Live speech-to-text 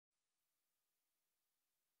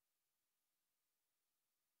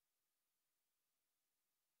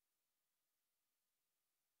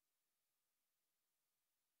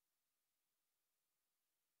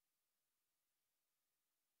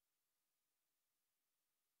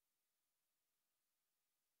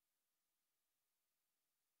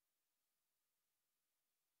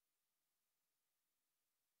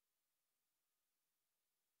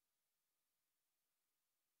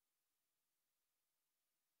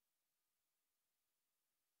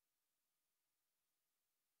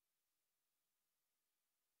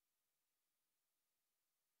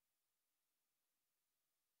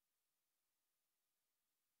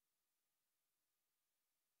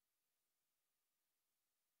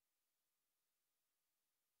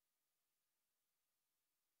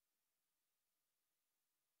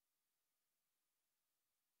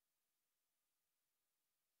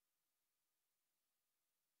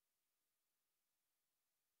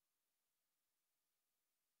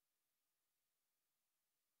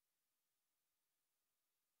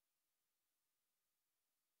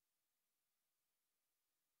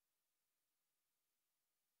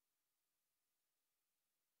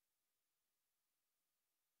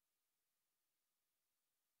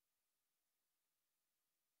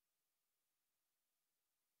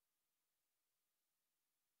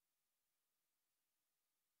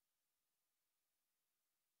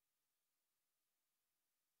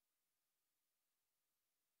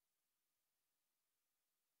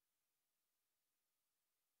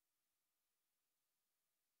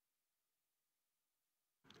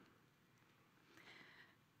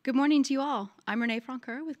Good morning to you all. I'm Renee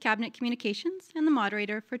Francoeur with Cabinet Communications and the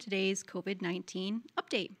moderator for today's COVID-19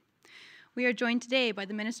 update. We are joined today by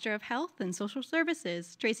the Minister of Health and Social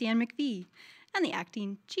Services, Tracy-Anne McPhee, and the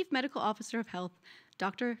Acting Chief Medical Officer of Health,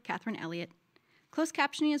 Dr. Catherine Elliott. Closed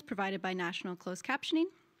captioning is provided by National Closed Captioning.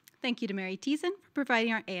 Thank you to Mary Teason for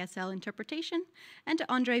providing our ASL interpretation and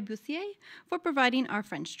to Andre Boussier for providing our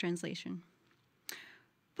French translation.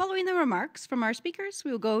 Following the remarks from our speakers,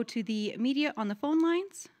 we will go to the media on the phone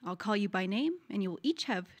lines. I'll call you by name, and you will each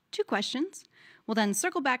have 2 questions. We'll then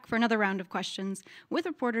circle back for another round of questions with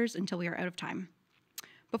reporters until we are out of time.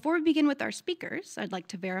 Before we begin with our speakers, I'd like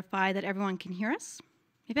to verify that everyone can hear us.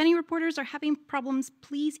 If any reporters are having problems,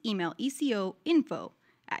 please email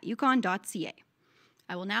ecoinfo@yukon.ca.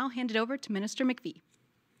 I will now hand it over to Minister McPhee.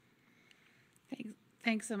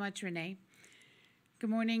 Thanks so much, Renee. Good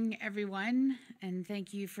morning, everyone, and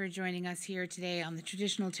thank you for joining us here today on the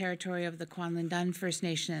traditional territory of the Kwanlin-Dun First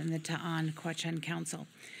Nation and the Ta'an-Kwachun Council.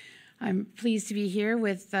 I'm pleased to be here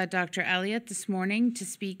with Dr. Elliott this morning to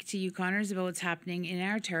speak to Yukoners about what's happening in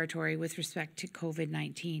our territory with respect to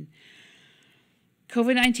COVID-19.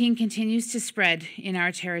 COVID-19 continues to spread in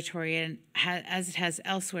our territory and as it has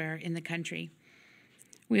elsewhere in the country.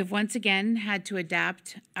 We have once again had to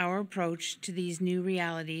adapt our approach to these new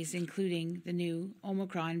realities, including the new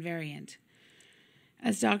Omicron variant.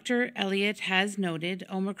 As Dr. Elliott has noted,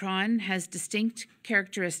 Omicron has distinct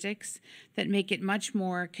characteristics that make it much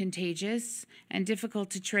more contagious and difficult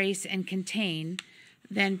to trace and contain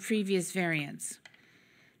than previous variants.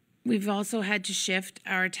 We've also had to shift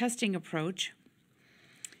our testing approach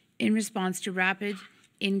in response to rapid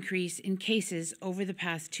increase in cases over the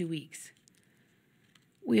past 2 weeks.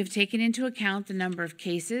 We have taken into account the number of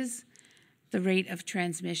cases, the rate of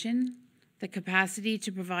transmission, the capacity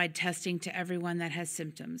to provide testing to everyone that has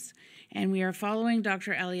symptoms, and we are following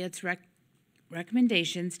Dr. Elliott's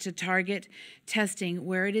recommendations to target testing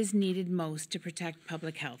where it is needed most to protect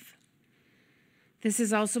public health. This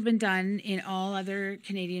has also been done in all other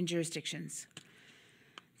Canadian jurisdictions.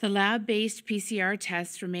 The lab-based PCR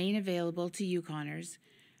tests remain available to Yukoners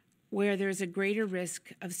where there is a greater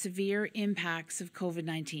risk of severe impacts of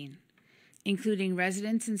COVID-19, including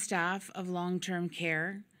residents and staff of long-term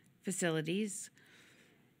care facilities,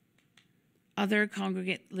 other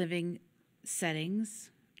congregate living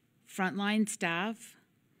settings, frontline staff,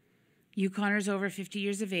 Yukoners over 50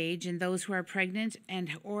 years of age, and those who are pregnant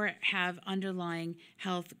and or have underlying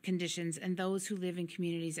health conditions, and those who live in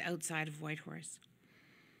communities outside of Whitehorse.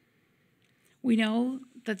 We know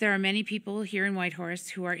that there are many people here in Whitehorse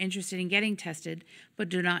who are interested in getting tested but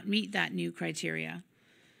do not meet that new criteria.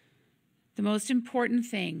 The most important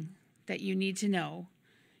thing that you need to know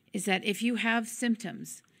is that if you have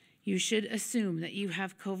symptoms, you should assume that you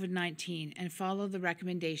have COVID-19 and follow the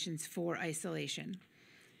recommendations for isolation.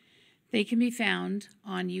 They can be found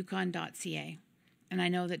on yukon.ca, and I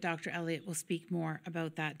know that Dr. Elliott will speak more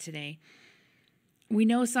about that today. We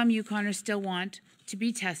know some Yukoners still want to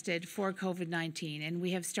be tested for COVID-19, and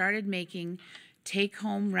we have started making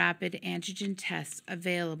take-home rapid antigen tests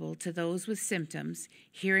available to those with symptoms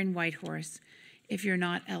here in Whitehorse if you're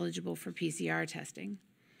not eligible for PCR testing.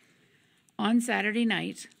 On Saturday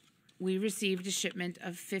night, we received a shipment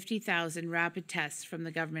of 50,000 rapid tests from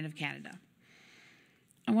the Government of Canada.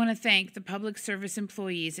 I want to thank the public service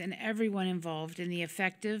employees and everyone involved in the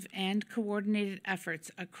effective and coordinated efforts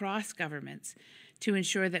across governments to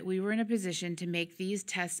ensure that we were in a position to make these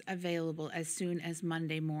tests available as soon as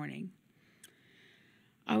Monday morning.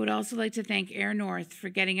 I would also like to thank Air North for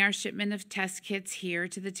getting our shipment of test kits here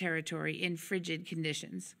to the territory in frigid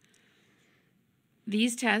conditions.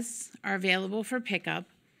 These tests are available for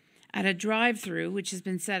pickup at a drive-through which has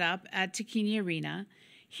been set up at Takini Arena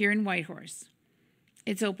here in Whitehorse.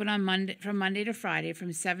 It's open on from Monday to Friday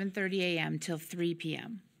from 7:30 a.m. till 3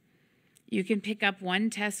 p.m. You can pick up 1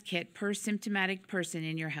 test kit per symptomatic person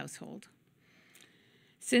in your household.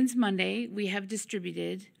 Since Monday, we have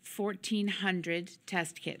distributed 1,400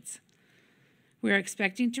 test kits. We are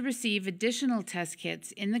expecting to receive additional test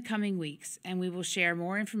kits in the coming weeks, and we will share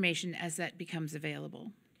more information as that becomes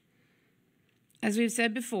available. As we've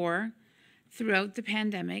said before, throughout the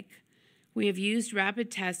pandemic, we have used rapid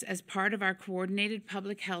tests as part of our coordinated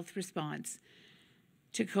public health response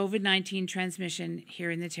to COVID-19 transmission here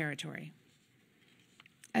in the territory.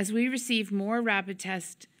 As we receive more rapid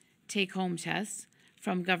test take-home tests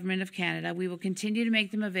from Government of Canada, we will continue to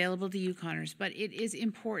make them available to Yukoners, but it is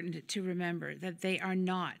important to remember that they are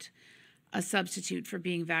not a substitute for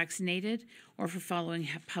being vaccinated or for following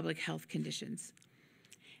public health conditions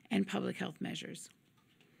and public health measures.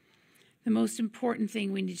 The most important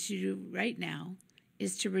thing we need to do right now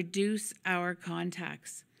is to reduce our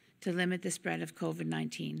contacts to limit the spread of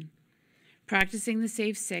COVID-19. Practicing the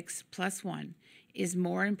Safe 6+1 is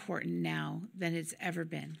more important now than it's ever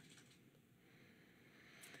been.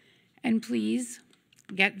 And please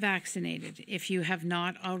get vaccinated if you have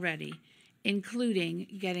not already, including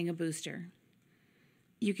getting a booster.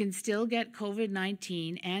 You can still get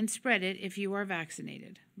COVID-19 and spread it if you are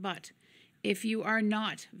vaccinated, but if you are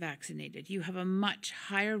not vaccinated, you have a much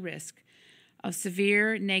higher risk of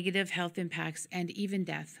severe negative health impacts and even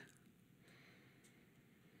death.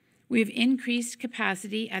 We have increased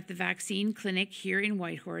capacity at the vaccine clinic here in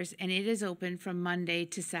Whitehorse, and it is open from Monday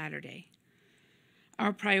to Saturday.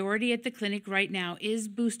 Our priority at the clinic right now is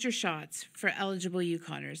booster shots for eligible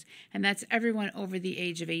Yukoners, and that's everyone over the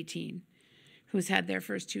age of 18 who's had their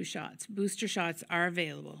first 2 shots. Booster shots are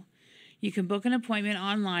available. You can book an appointment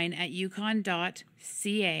online at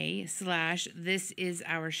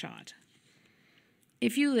yukon.ca/thisisOurShot.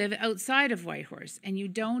 If you live outside of Whitehorse and you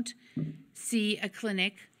don't see a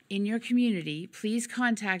clinic in your community, please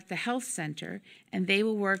contact the health center and they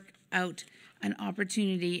will work out an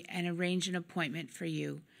opportunity and arrange an appointment for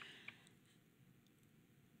you.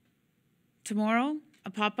 Tomorrow, a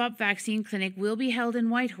pop-up vaccine clinic will be held in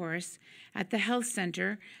Whitehorse at the health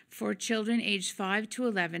center for children aged 5 to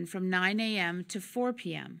 11 from 9 a.m. to 4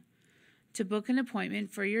 p.m. To book an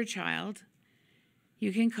appointment for your child,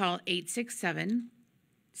 you can call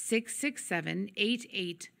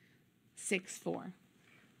 867-667-8864.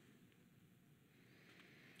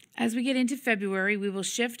 As we get into February, we will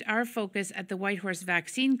shift our focus at the Whitehorse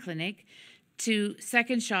Vaccine Clinic to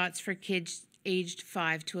second shots for kids aged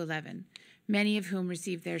 5 to 11, many of whom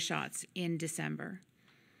received their shots in December.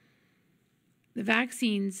 The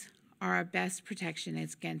vaccines are our best protection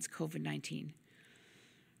against COVID-19.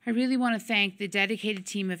 I really want to thank the dedicated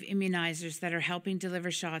team of immunizers that are helping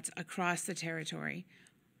deliver shots across the territory.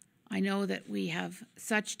 I know that we have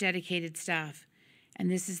such dedicated staff,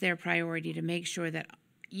 and this is their priority to make sure that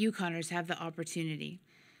Yukoners have the opportunity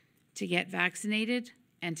to get vaccinated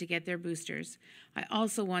and to get their boosters. I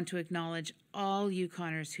also want to acknowledge all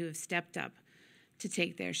Yukoners who have stepped up to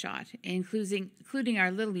take their shot, including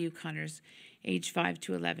our little Yukoners age 5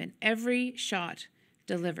 to 11. Every shot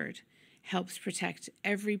delivered helps protect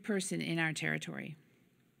every person in our territory.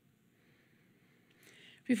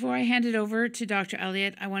 Before I hand it over to Dr.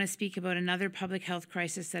 Elliott, I want to speak about another public health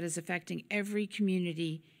crisis that is affecting every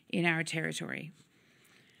community in our territory: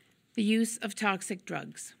 the use of toxic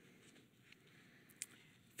drugs.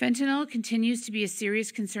 Fentanyl continues to be a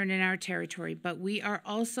serious concern in our territory, but we are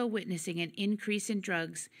also witnessing an increase in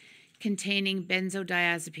drugs containing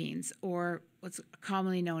benzodiazepines, or what's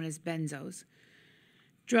commonly known as benzos.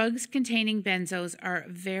 Drugs containing benzos are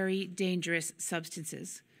very dangerous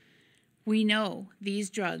substances. We know these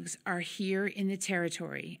drugs are here in the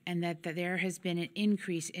territory and that there has been an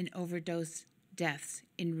increase in overdose deaths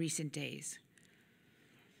in recent days.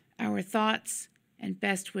 Our thoughts and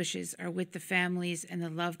best wishes are with the families and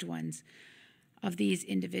the loved ones of these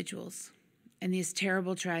individuals, and these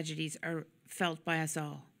terrible tragedies are felt by us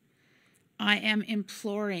all. I am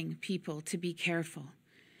imploring people to be careful.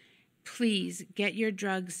 Please get your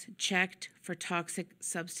drugs checked for toxic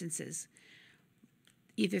substances,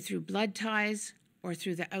 either through blood ties or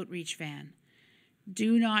through the outreach van.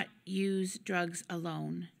 Do not use drugs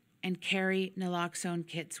alone, and carry naloxone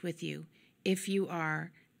kits with you if you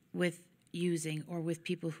are using or with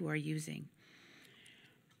people who are using.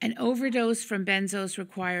 An overdose from benzos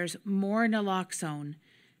requires more naloxone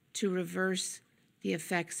to reverse the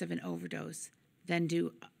effects of an overdose than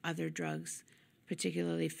do other drugs,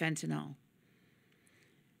 particularly fentanyl.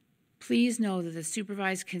 Please know that the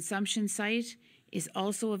supervised consumption site is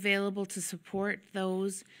also available to support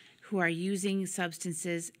those who are using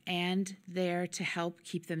substances and there to help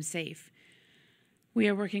keep them safe. We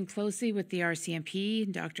are working closely with the RCMP,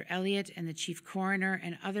 Dr. Elliott, and the Chief Coroner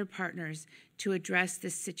and other partners to address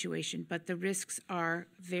this situation, but the risks are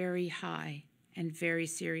very high and very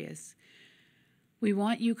serious. We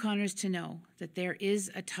want Yukoners to know that there is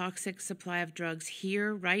a toxic supply of drugs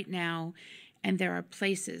here right now, and there are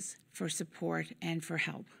places for support and for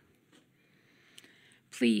help.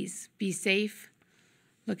 Please be safe,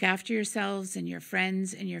 look after yourselves and your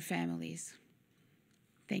friends and your families.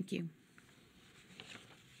 Thank you.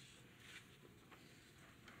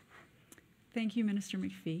 Thank you, Minister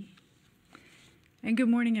McPhee. And good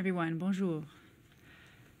morning, everyone. Bonjour.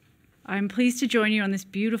 I'm pleased to join you on this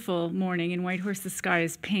beautiful morning. In Whitehorse, the sky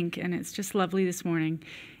is pink, and it's just lovely this morning.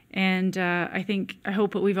 And I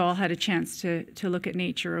hope that we've all had a chance to look at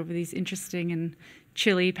nature over these interesting and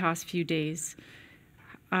chilly past few days.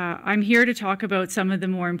 I'm here to talk about some of the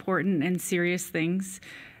more important and serious things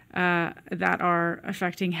that are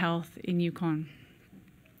affecting health in Yukon.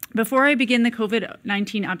 Before I begin the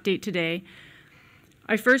COVID-19 update today,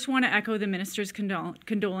 I first want to echo the Minister's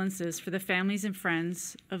condolences for the families and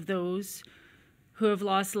friends of those who have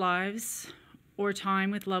lost lives or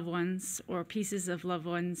time with loved ones or pieces of loved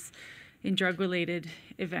ones in drug-related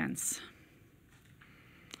events.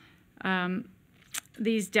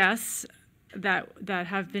 These deaths that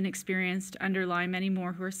have been experienced underlie many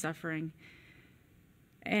more who are suffering.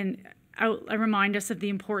 And I remind us of the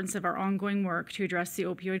importance of our ongoing work to address the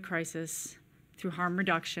opioid crisis through harm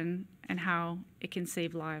reduction and how it can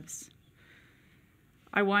save lives.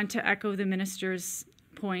 I want to echo the Minister's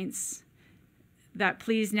points that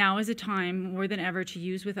please now is a time more than ever to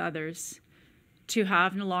use with others, to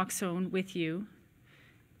have naloxone with you,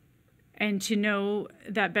 and to know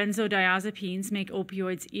that benzodiazepines make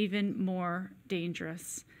opioids even more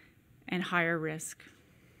dangerous and higher risk.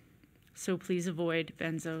 So please avoid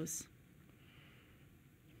benzos.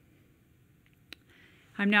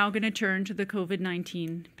 I'm now going to turn to the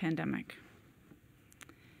COVID-19 pandemic.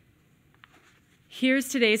 Here's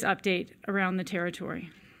today's update around the territory.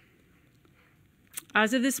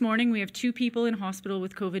 As of this morning, we have 2 people in hospital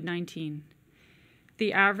with COVID-19.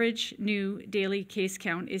 The average new daily case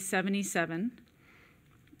count is 77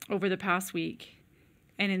 over the past week,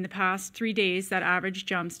 and in the past 3 days, that average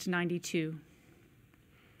jumps to 92.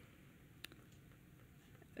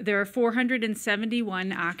 There are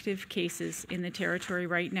 471 active cases in the territory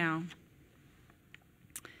right now,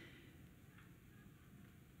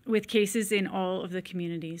 with cases in all of the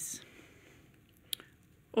communities.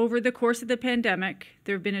 Over the course of the pandemic,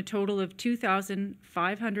 there have been a total of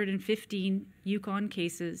 2,515 Yukon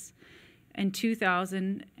cases, and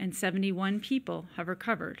 2,071 people have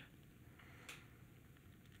recovered.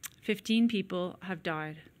 15 people have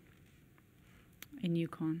died in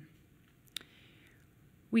Yukon.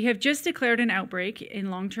 We have just declared an outbreak in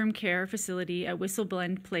long-term care facility at Whistle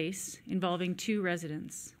Blend Place involving 2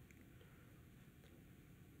 residents.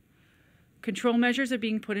 Control measures are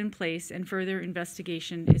being put in place and further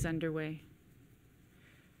investigation is underway.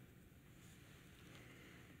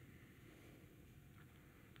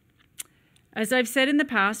 As I've said in the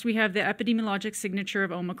past, we have the epidemiologic signature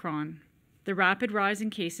of Omicron, the rapid rise in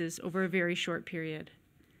cases over a very short period.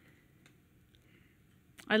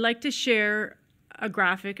 I'd like to share a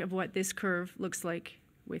graphic of what this curve looks like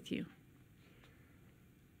with you.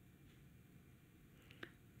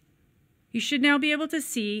 You should now be able to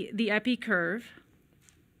see the epi curve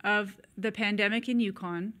of the pandemic in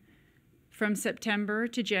Yukon from September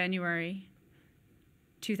to January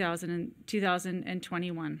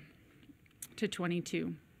 2021 to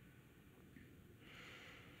 22.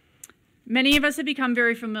 Many of us have become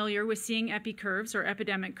very familiar with seeing epi curves or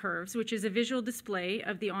epidemic curves, which is a visual display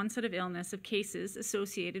of the onset of illness of cases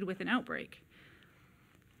associated with an outbreak.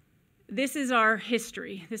 This is our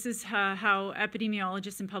history. This is how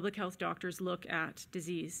epidemiologists and public health doctors look at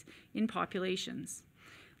disease in populations.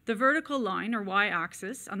 The vertical line, or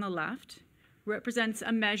y-axis, on the left represents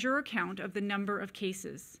a measure or count of the number of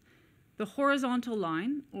cases. The horizontal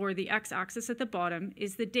line, or the x-axis at the bottom,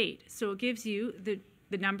 is the date. So it gives you the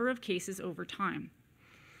number of cases over time,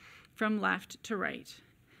 from left to right.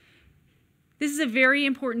 This is a very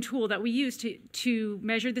important tool that we use to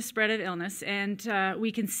measure the spread of illness, and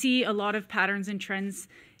we can see a lot of patterns and trends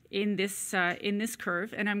in this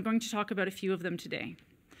curve, and I'm going to talk about a few of them today.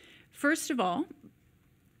 First of all,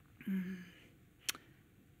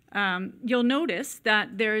 you'll notice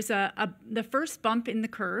that there's the first bump in the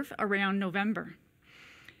curve around November.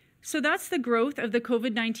 So that's the growth of the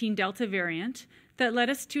COVID-19 Delta variant that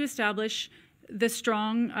led us to establish the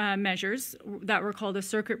strong measures that were called a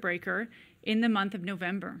circuit breaker in the month of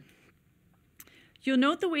November. You'll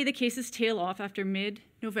note the way the cases tail off after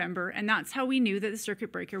mid-November, and that's how we knew that the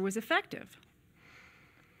circuit breaker was effective.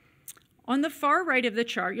 On the far right of the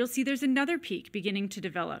chart, you'll see there's another peak beginning to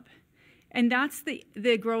develop, and that's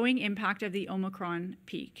the growing impact of the Omicron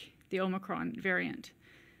peak, the Omicron variant.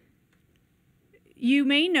 You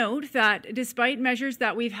may note that despite measures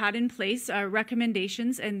that we've had in place,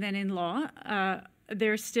 recommendations and then in law,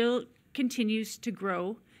 there still continues to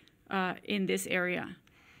grow in this area.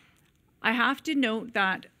 I have to note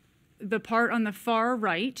that the part on the far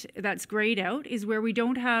right that's grayed out is where we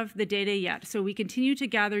don't have the data yet. So we continue to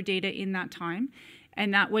gather data in that time,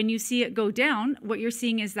 and that when you see it go down, what you're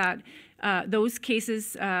seeing is that those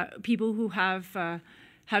cases, people who have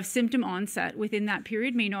symptom onset within that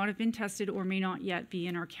period may not have been tested or may not yet be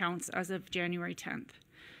in our counts as of January 10th.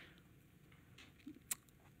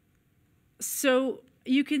 So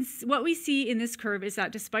what we see in this curve is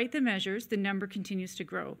that despite the measures, the number continues to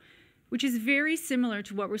grow. which is very similar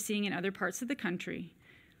to what we're seeing in other parts of the country.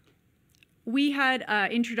 We had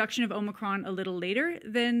introduction of Omicron a little later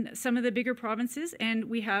than some of the bigger provinces, and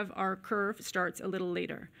we have our curve starts a little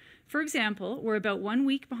later. For example, we're about 1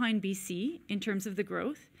 week behind BC in terms of the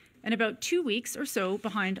growth, and about 2 weeks or so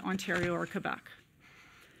behind Ontario or Quebec.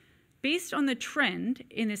 Based on the trend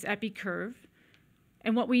in this epi curve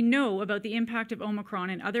and what we know about the impact of Omicron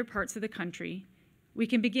in other parts of the country, we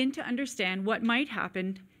can begin to understand what might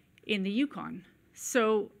happen in the Yukon.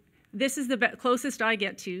 So this is the closest I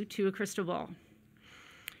get to a crystal ball.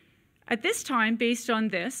 At this time, based on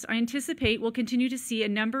this, I anticipate we'll continue to see a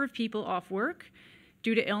number of people off work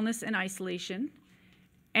due to illness and isolation,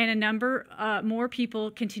 and a number more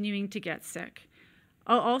people continuing to get sick.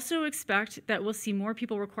 I'll also expect that we'll see more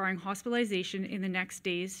people requiring hospitalization in the next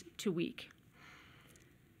days to week.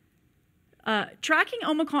 Tracking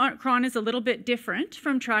Omicron is a little bit different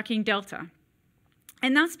from tracking Delta.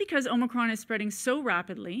 And that's because Omicron is spreading so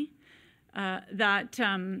rapidly that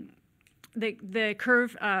the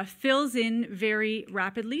curve fills in very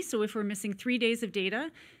rapidly. So if we're missing 3 days of data,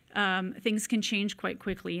 things can change quite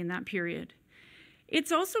quickly in that period.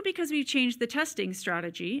 It's also because we've changed the testing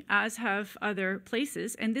strategy, as have other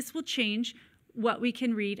places, and this will change what we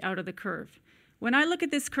can read out of the curve. When I look at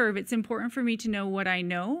this curve, it's important for me to know what I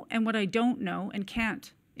know and what I don't know and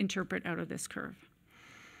can't interpret out of this curve.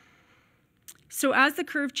 So as the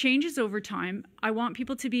curve changes over time, I want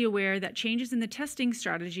people to be aware that changes in the testing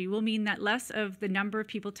strategy will mean that less of the number of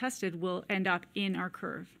people tested will end up in our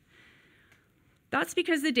curve. That's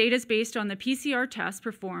because the data is based on the PCR tests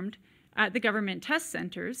performed at the government test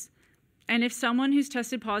centers, and if someone who's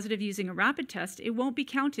tested positive using a rapid test, it won't be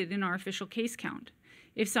counted in our official case count.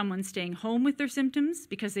 If someone's staying home with their symptoms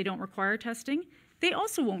because they don't require testing, they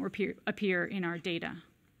also won't appear in our data.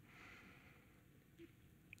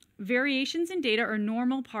 Variations in data are a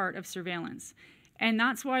normal part of surveillance, and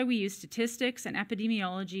that's why we use statistics and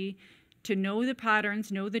epidemiology to know the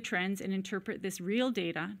patterns, know the trends, and interpret this real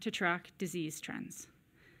data to track disease trends.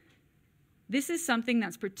 This is something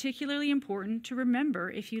that's particularly important to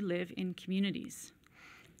remember if you live in communities.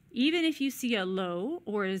 Even if you see a low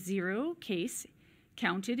or a 0 case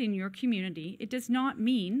counted in your community, it does not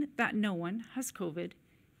mean that no one has COVID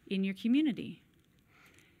in your community.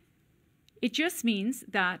 It just means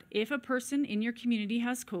that if a person in your community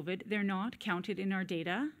has COVID, they're not counted in our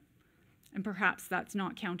data, and perhaps that's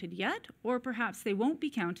not counted yet, or perhaps they won't be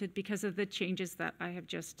counted because of the changes that I have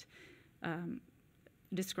just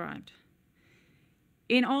described.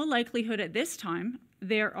 In all likelihood at this time,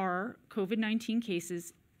 there are COVID-19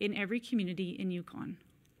 cases in every community in Yukon.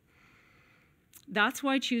 That's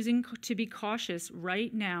why choosing to be cautious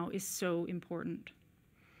right now is so important.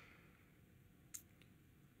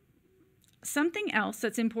 Something else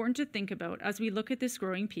that's important to think about as we look at this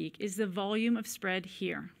growing peak is the volume of spread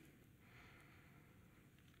here.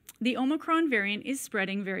 The Omicron variant is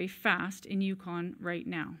spreading very fast in Yukon right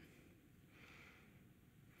now.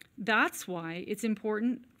 That's why it's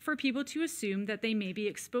important for people to assume that they may be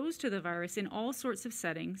exposed to the virus in all sorts of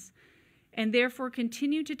settings, and therefore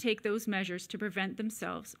continue to take those measures to prevent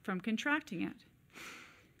themselves from contracting it.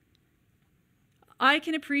 I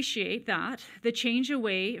can appreciate that the change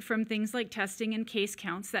away from things like testing and case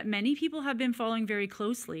counts that many people have been following very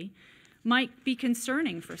closely might be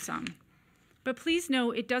concerning for some. But please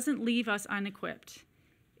know it doesn't leave us unequipped.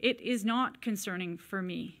 It is not concerning for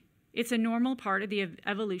me. It's a normal part of the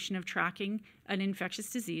evolution of tracking an infectious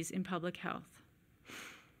disease in public health.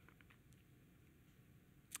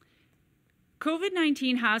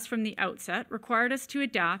 COVID-19 has from the outset required us to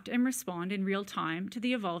adapt and respond in real time to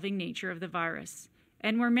the evolving nature of the virus,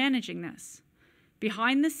 and we're managing this.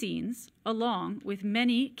 Behind the scenes, along with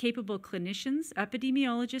many capable clinicians,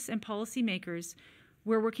 epidemiologists, and policymakers,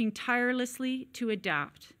 we're working tirelessly to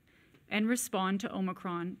adapt and respond to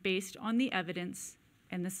Omicron based on the evidence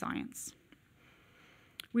and the science.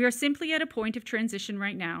 We are simply at a point of transition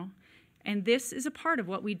right now, and this is a part of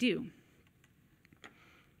what we do.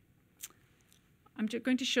 I'm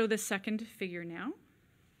going to show the second figure now.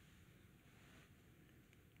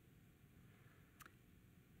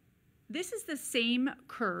 This is the same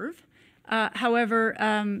curve. However,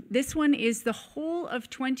 this one is the whole of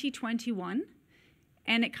 2021,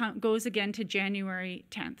 and it goes again to January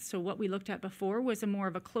 10th. So what we looked at before was more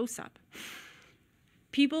of a close-up.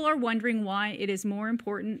 People are wondering why it is more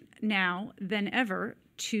important now than ever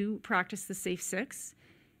to practice the Safe 6.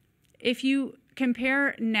 If you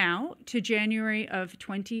compare now to January of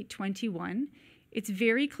 2021, it's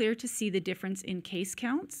very clear to see the difference in case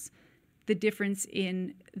counts, the difference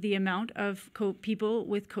in the amount of people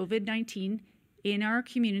with COVID-19 in our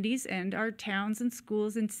communities and our towns and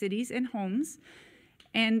schools and cities and homes,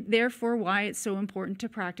 and therefore why it's so important to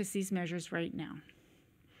practice these measures right now.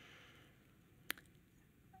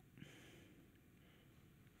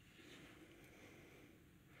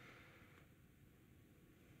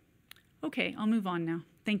 Okay, I'll move on now.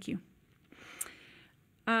 Thank you.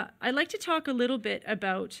 I'd like to talk a little bit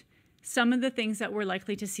about some of the things that we're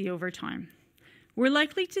likely to see over time. We're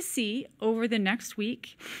likely to see over the next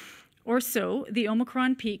week or so the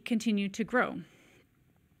Omicron peak continue to grow.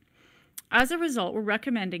 As a result, we're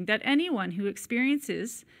recommending that anyone who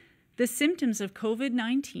experiences the symptoms of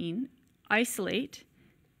COVID-19 isolate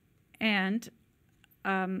and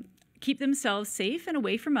keep themselves safe and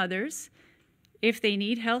away from others. If they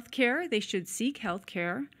need health care, they should seek health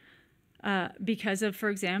care because of, for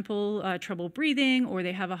example, trouble breathing, or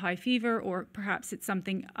they have a high fever, or perhaps it's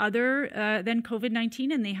something other than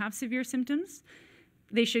COVID-19 and they have severe symptoms.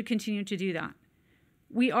 They should continue to do that.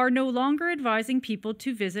 We are no longer advising people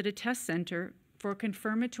to visit a test center for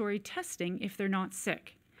confirmatory testing if they're not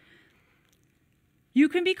sick. You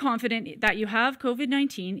can be confident that you have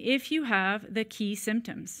COVID-19 if you have the key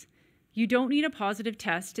symptoms. You don't need a positive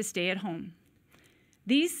test to stay at home.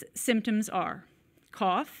 These symptoms are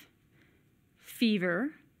cough, fever,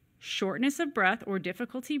 shortness of breath or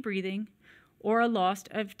difficulty breathing, or a loss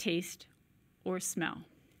of taste or smell.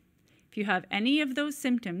 If you have any of those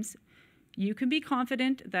symptoms, you can be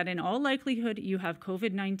confident that in all likelihood you have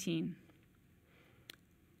COVID-19.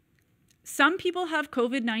 Some people have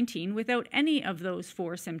COVID-19 without any of those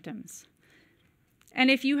 4 symptoms. And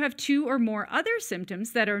if you have 2 or more other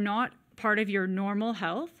symptoms that are not part of your normal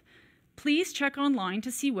health, please check online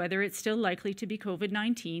to see whether it's still likely to be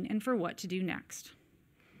COVID-19 and for what to do next.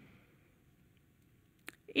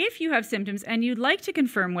 If you have symptoms and you'd like to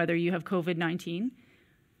confirm whether you have COVID-19,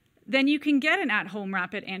 then you can get an at-home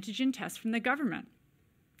rapid antigen test from the government.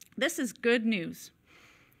 This is good news.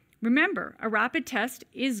 Remember, a rapid test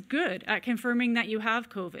is good at confirming that you have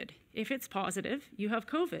COVID. If it's positive, you have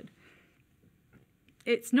COVID.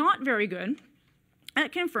 It's not very good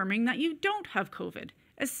at confirming that you don't have COVID,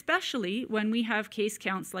 especially when we have case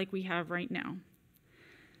counts like we have right now.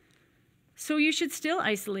 So you should still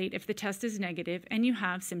isolate if the test is negative and you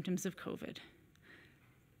have symptoms of COVID.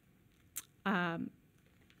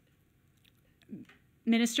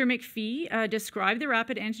 Minister McPhee described the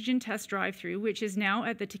rapid antigen test drive-through, which is now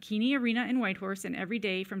at the Takini Arena in Whitehorse and every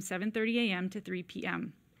day from 7:30 a.m. to 3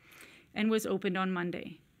 p.m. and was opened on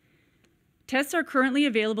Monday. Tests are currently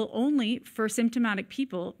available only for symptomatic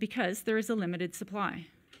people because there is a limited supply.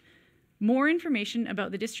 More information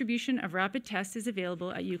about the distribution of rapid tests is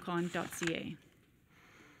available at yukon.ca.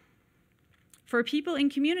 For people in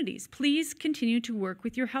communities, please continue to work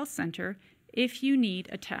with your health center if you need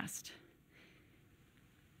a test.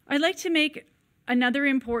 I'd like to make another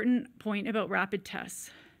important point about rapid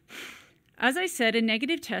tests. As I said, a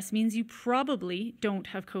negative test means you probably don't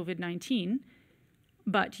have COVID-19,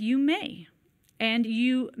 but you may. And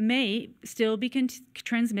you may still be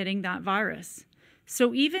transmitting that virus.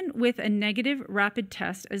 So even with a negative rapid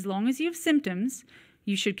test, as long as you have symptoms,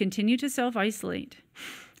 you should continue to self-isolate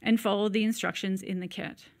and follow the instructions in the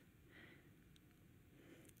kit.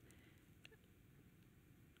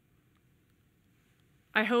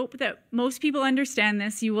 I hope that most people understand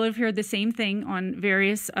this. You will have heard the same thing on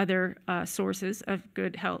various other sources of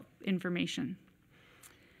good health information.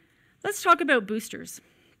 Let's talk about boosters.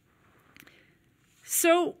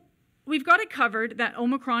 So we've got it covered that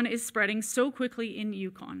Omicron is spreading so quickly in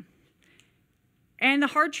Yukon. And the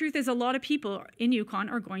hard truth is a lot of people in Yukon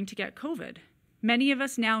are going to get COVID. Many of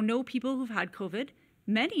us now know people who've had COVID.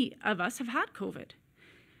 Many of us have had COVID.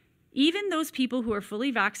 Even those people who are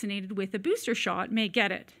fully vaccinated with a booster shot may get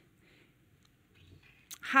it.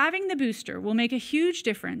 Having the booster will make a huge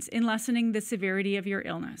difference in lessening the severity of your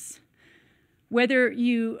illness. Whether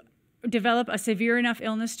you develop a severe enough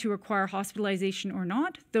illness to require hospitalization or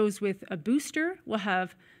not, those with a booster will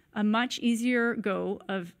have a much easier go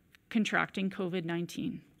of contracting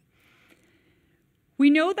COVID-19. We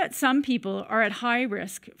know that some people are at high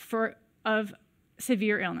risk of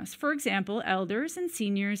severe illness. For example, elders and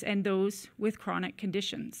seniors and those with chronic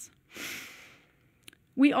conditions.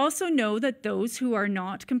 We also know that those who are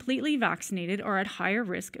not completely vaccinated are at higher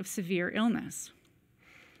risk of severe illness.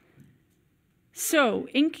 So,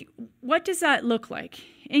 what does that look like?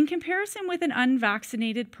 In comparison with an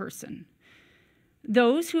unvaccinated person,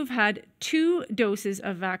 those who have had 2 doses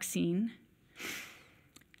of vaccine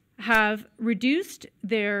have reduced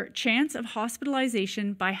their chance of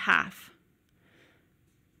hospitalization by half.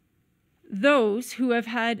 Those who have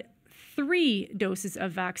had 3 doses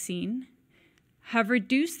of vaccine have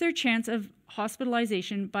reduced their chance of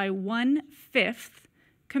hospitalization by 1/5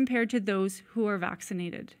 compared to those who are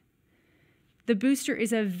vaccinated. The booster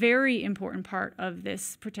is a very important part of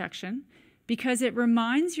this protection because it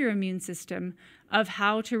reminds your immune system of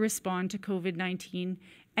how to respond to COVID-19,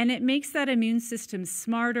 and it makes that immune system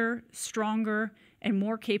smarter, stronger, and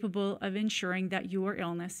more capable of ensuring that your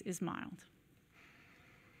illness is mild.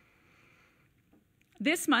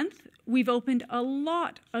 This month, we've opened a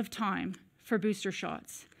lot of time for booster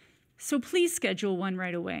shots, so please schedule one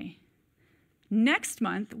right away. Next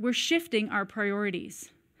month, we're shifting our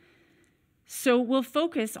priorities. So we'll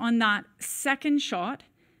focus on that second shot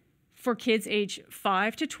for kids age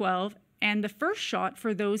 5 to 12 and the first shot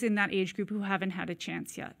for those in that age group who haven't had a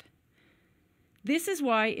chance yet. This is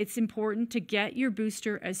why it's important to get your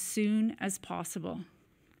booster as soon as possible.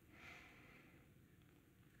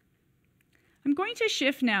 I'm going to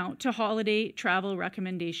shift now to holiday travel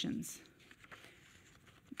recommendations.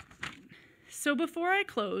 So before I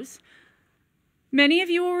close, many of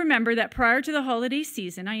you will remember that prior to the holiday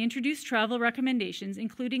season, I introduced travel recommendations,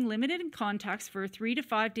 including limited contacts for a 3 to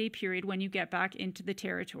 5 day period when you get back into the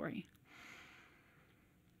territory.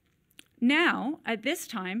 Now, at this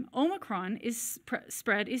time, Omicron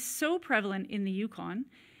spread is so prevalent in the Yukon,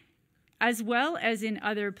 as well as in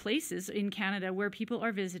other places in Canada where people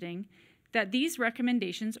are visiting, that these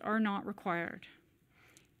recommendations are not required.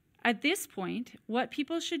 At this point, what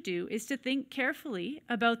people should do is to think carefully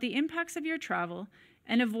about the impacts of your travel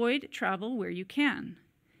and avoid travel where you can.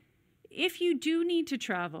 If you do need to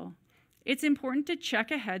travel, it's important to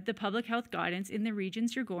check ahead the public health guidance in the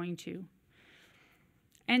regions you're going to.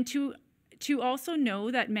 And to also know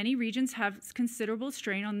that many regions have considerable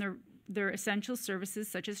strain on their essential services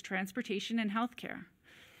such as transportation and healthcare.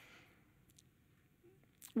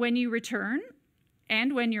 When you return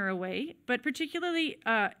and when you're away, but particularly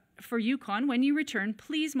for Yukon, when you return,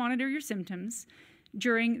 please monitor your symptoms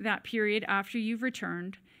during that period after you've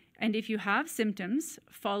returned. And if you have symptoms,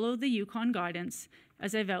 follow the Yukon guidance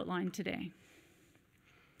as I've outlined today.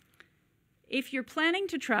 If you're planning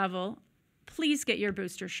to travel, please get your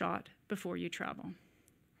booster shot before you travel.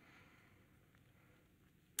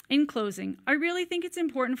 In closing, I really think it's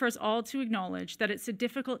important for us all to acknowledge that it's a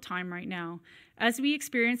difficult time right now as we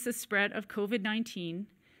experience the spread of COVID-19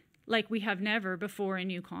 like we have never before in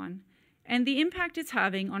Yukon, and the impact it's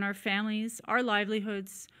having on our families, our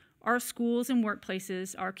livelihoods, our schools and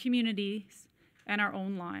workplaces, our communities, and our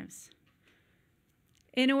own lives.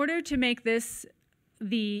 In order to make this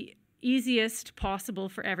the easiest possible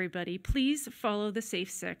for everybody, please follow the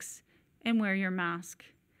Safe 6 and wear your mask.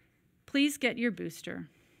 Please get your booster.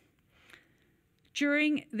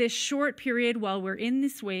 During this short period while we're in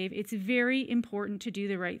this wave, it's very important to do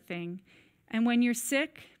the right thing. And when you're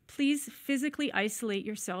sick, please physically isolate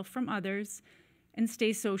yourself from others and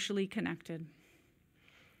stay socially connected.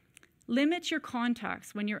 Limit your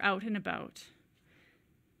contacts when you're out and about.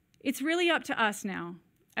 It's really up to us now,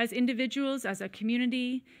 as individuals, as a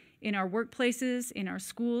community, in our workplaces, in our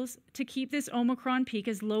schools, to keep this Omicron peak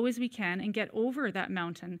as low as we can and get over that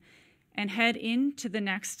mountain and head into the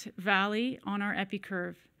next valley on our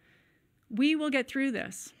epicurve. We will get through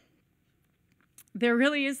this. There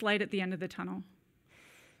really is light at the end of the tunnel.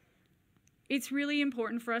 It's really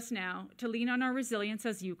important for us now to lean on our resilience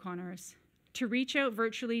as Yukoners, to reach out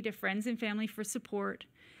virtually to friends and family for support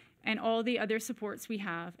and all the other supports we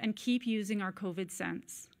have, and keep using our COVID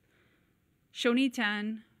sense.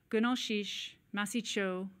 Shonitan, Gunal Shish,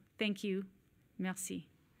 Masicho, thank you, merci.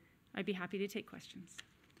 I'd be happy to take questions.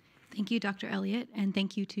 Thank you, Dr. Elliott, and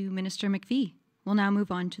thank you to Minister McPhee. We'll now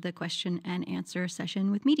move on to the question and answer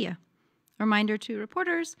session with media. A reminder to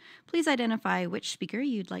reporters, please identify which speaker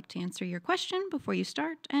you'd like to answer your question before you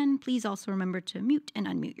start, and please also remember to mute and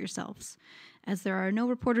unmute yourselves. As there are no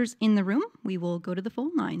reporters in the room, we will go to the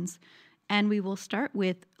phone lines, and we will start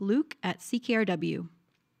with Luke at CKRW.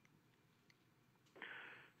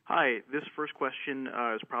 Hi, this first question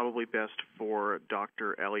is probably best for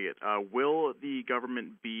Dr. Elliott. Will the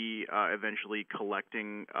government be eventually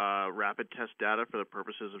collecting rapid test data for the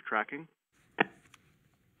purposes of tracking?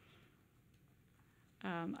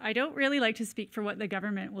 I don't really like to speak for what the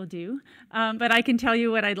government will do, but I can tell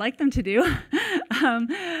you what I'd like them to do.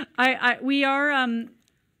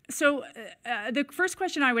 The first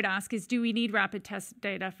question I would ask is, do we need rapid test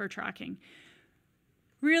data for tracking?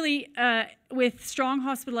 Really, with strong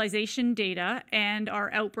hospitalization data and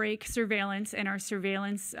our outbreak surveillance and our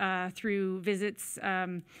surveillance through visits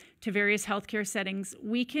to various healthcare settings,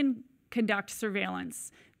 we can conduct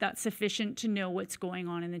surveillance that's sufficient to know what's going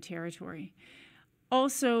on in the territory.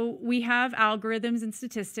 Also, we have algorithms and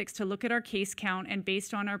statistics to look at our case count, and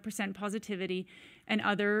based on our percent positivity and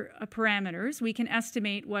other parameters, we can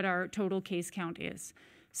estimate what our total case count is.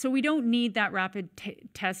 So we don't need that rapid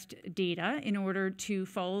test data in order to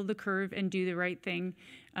follow the curve and do the right thing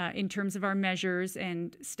in terms of our measures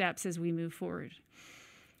and steps as we move forward.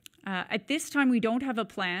 At this time, we don't have a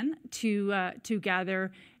plan to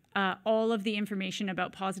gather all of the information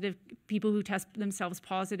about positive people who test themselves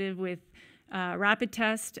positive with rapid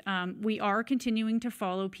test. We are continuing to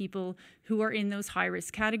follow people who are in those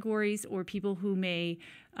high-risk categories or people who may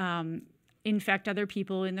infect other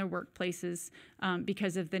people in their workplaces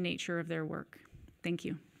because of the nature of their work. Thank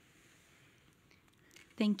you.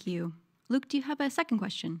 Thank you. Luke, do you have a second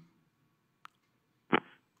question?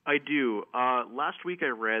 I do. Last week I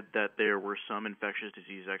read that there were some infectious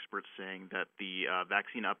disease experts saying that the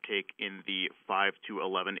vaccine uptake in the 5 to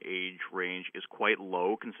 11 age range is quite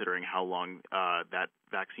low considering how long that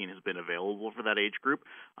vaccine has been available for that age group.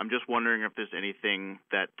 I'm just wondering if there's anything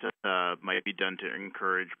that might be done to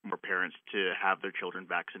encourage more parents to have their children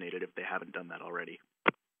vaccinated if they haven't done that already.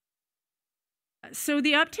 So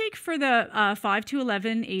the uptake for the 5 to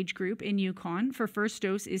 11 age group in Yukon for first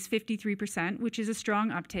dose is 53%, which is a strong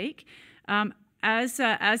uptake.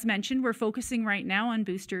 As mentioned, we're focusing right now on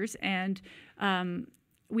boosters, and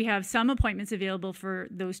we have some appointments available for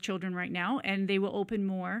those children right now, and they will open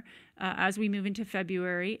more as we move into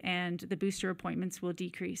February, and the booster appointments will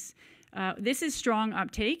decrease. This is strong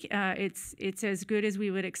uptake. It's as good as we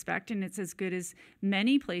would expect, and it's as good as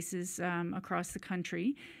many places across the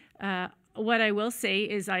country. What I will say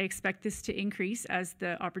is I expect this to increase as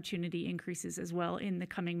the opportunity increases as well in the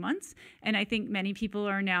coming months. And I think many people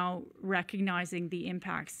are now recognizing the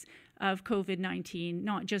impacts of COVID-19,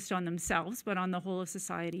 not just on themselves, but on the whole of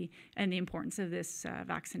society, and the importance of this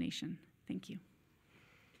vaccination. Thank you.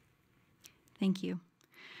 Thank you.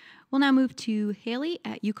 We'll now move to Haley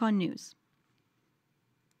at Yukon News.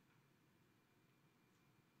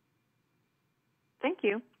 Thank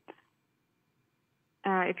you.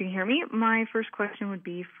 If you can hear me, my first question would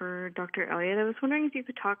be for Dr. Elliott. I was wondering if you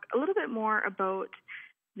could talk a little bit more about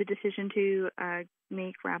the decision to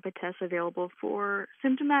make rapid tests available for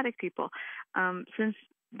symptomatic people. Since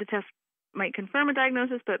the test might confirm a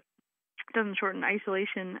diagnosis but doesn't shorten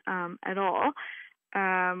isolation at all,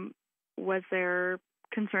 was there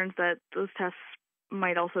concerns that those tests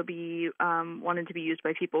might also be wanted to be used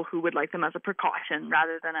by people who would like them as a precaution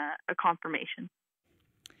rather than a confirmation?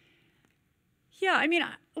 Yeah, I mean,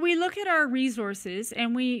 we look at our resources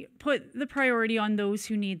and we put the priority on those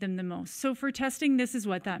who need them the most. So for testing, this is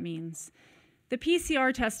what that means. The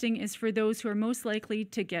PCR testing is for those who are most likely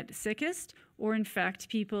to get sickest or infect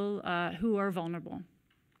people who are vulnerable.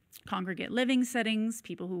 Congregate living settings,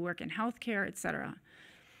 people who work in healthcare, etc.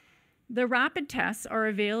 The rapid tests are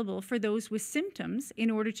available for those with symptoms in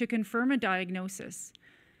order to confirm a diagnosis.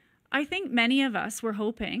 I think many of us were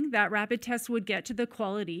hoping that rapid tests would get to the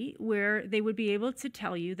quality where they would be able to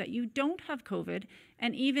tell you that you don't have COVID,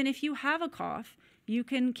 and even if you have a cough, you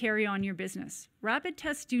can carry on your business. Rapid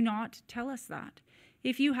tests do not tell us that.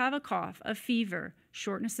 If you have a cough, a fever,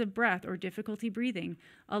 shortness of breath or difficulty breathing,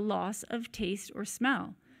 a loss of taste or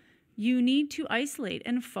smell, you need to isolate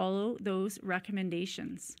and follow those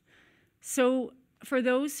recommendations. So for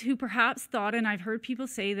those who perhaps thought, and I've heard people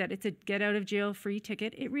say that it's a get-out-of-jail-free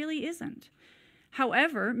ticket, it really isn't.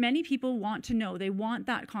 However, many people want to know, they want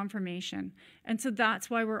that confirmation, and so that's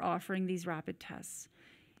why we're offering these rapid tests.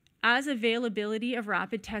 As availability of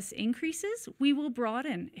rapid tests increases, we will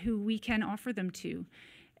broaden who we can offer them to.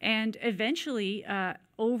 And eventually,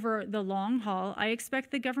 over the long haul, I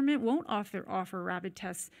expect the government won't offer rapid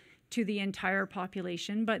tests to the entire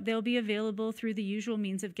population, but they'll be available through the usual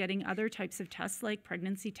means of getting other types of tests like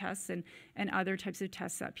pregnancy tests and other types of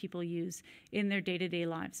tests that people use in their day-to-day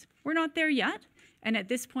lives. We're not there yet, and at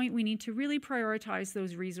this point we need to really prioritize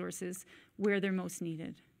those resources where they're most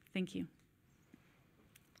needed. Thank you.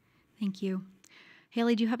 Thank you.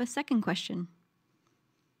 Haley, do you have a second question?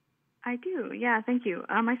 I do, yeah, thank you.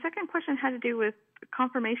 My second question had to do with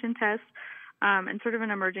confirmation tests. And sort of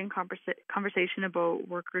an emerging conversation about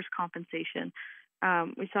workers' compensation.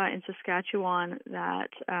 We saw in Saskatchewan that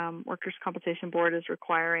Workers' Compensation Board is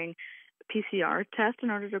requiring a PCR test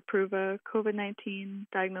in order to prove a COVID-19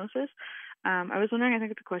 diagnosis. I was wondering, I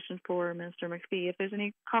think it's a question for Minister McPhee, if there's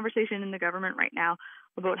any conversation in the government right now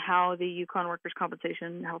about how the Yukon Workers'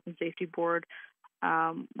 Compensation Health and Safety Board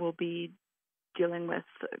will be dealing with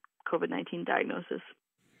COVID-19 diagnosis.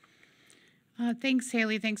 Thanks,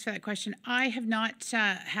 Haley. Thanks for that question. I have not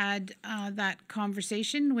had that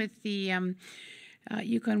conversation with the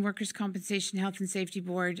Yukon Workers' Compensation Health and Safety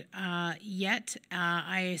Board yet.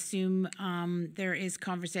 I assume there is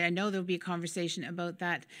conversation. I know there'll be a conversation about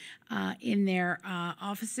that in their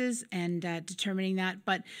offices and determining that.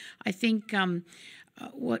 But I think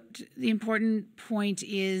what the important point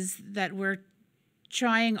is that we're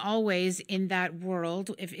trying always in that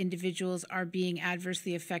world, if individuals are being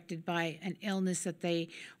adversely affected by an illness that they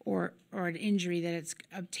or an injury that it's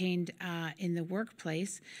obtained in the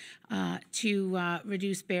workplace, to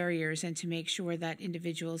reduce barriers and to make sure that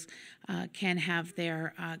individuals can have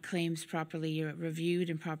their claims properly reviewed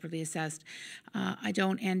and properly assessed. I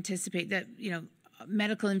don't anticipate that,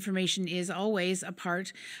 medical information is always a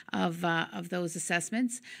part of those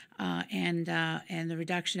assessments, and the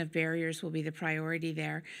reduction of barriers will be the priority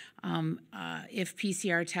there. If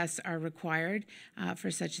PCR tests are required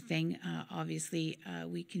for such a thing, obviously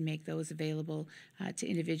we can make those available to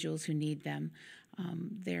individuals who need them.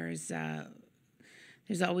 There's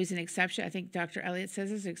always an exception. I think Dr. Elliott says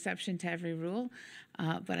there's an exception to every rule,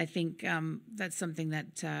 but I think that's something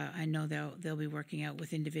that I know they'll be working out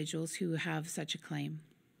with individuals who have such a claim.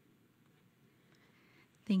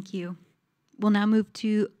 Thank you. We'll now move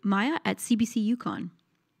to Maya at CBC Yukon.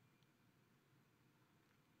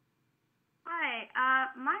 Hi,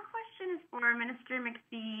 my question is for Minister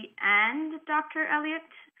McPhee and Dr. Elliott.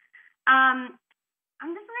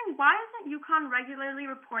 I'm just wondering, why isn't Yukon regularly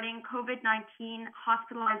reporting COVID-19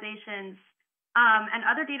 hospitalizations and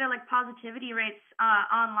other data like positivity rates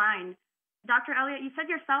online? Dr. Elliott, you said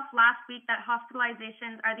yourself last week that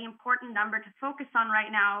hospitalizations are the important number to focus on right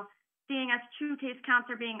now, seeing as true case counts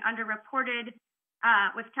are being underreported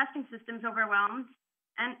with testing systems overwhelmed.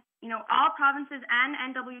 And, all provinces and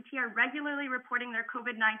NWT are regularly reporting their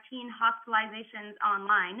COVID-19 hospitalizations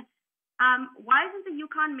online. Why isn't the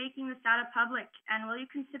Yukon making this data public? And will you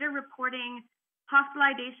consider reporting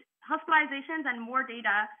hospitalizations and more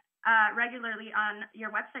data regularly on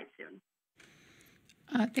your website soon?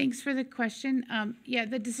 Thanks for the question.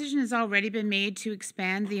 The decision has already been made to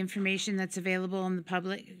expand the information that's available on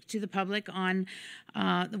to the public on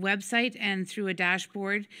the website and through a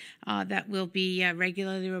dashboard that will be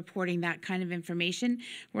regularly reporting that kind of information.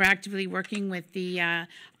 We're actively working with the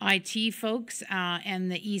IT folks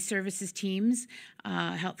and the e-services teams,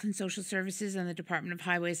 Health and Social Services and the Department of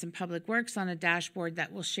Highways and Public Works on a dashboard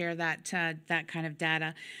that will share that kind of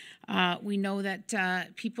data. We know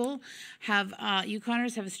that people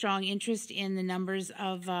Yukoners have a strong interest in the numbers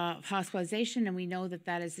of hospitalization, and we know that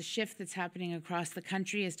that is a shift that's happening across the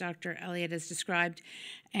country, as Dr. Elliott has described,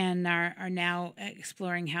 and are now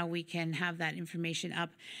exploring how we can have that information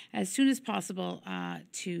up as soon as possible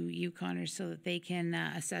to Yukoners so that they can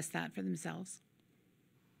assess that for themselves.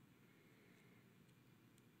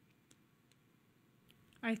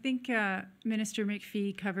 I think Minister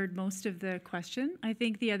McPhee covered most of the question. I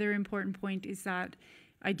think the other important point is that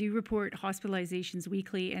I do report hospitalizations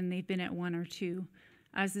weekly, and they've been at 1 or 2.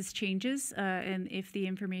 As this changes, and if the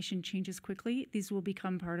information changes quickly, these will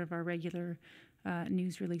become part of our regular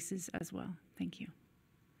news releases as well. Thank you.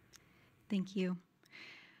 Thank you.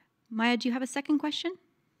 Maya, do you have a second question?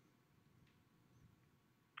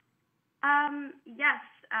 Yes,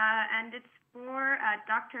 and it's for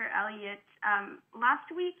Dr. Elliott.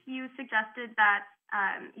 Last week, you suggested that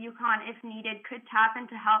Yukon, if needed, could tap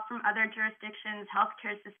into help from other jurisdictions'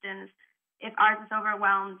 healthcare systems if ours is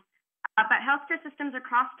overwhelmed. But healthcare systems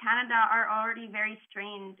across Canada are already very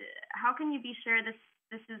strained. How can you be sure this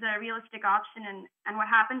is a realistic option, and what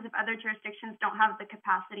happens if other jurisdictions don't have the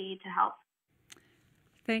capacity to help?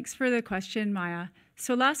 Thanks for the question, Maya.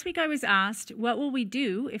 So last week I was asked, what will we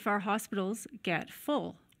do if our hospitals get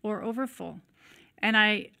full or overfull? And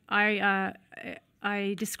I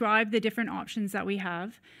described the different options that we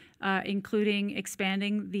have, including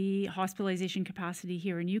expanding the hospitalization capacity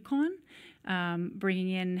here in Yukon, bringing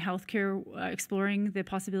in healthcare, exploring the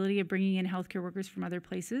possibility of bringing in healthcare workers from other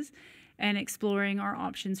places, and exploring our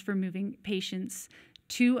options for moving patients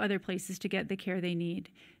to other places to get the care they need.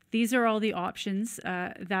 These are all the options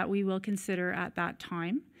that we will consider at that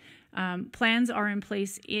time. Plans are in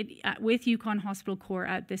place with Yukon Hospital Corps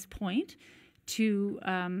at this point to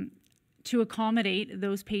accommodate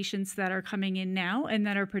those patients that are coming in now and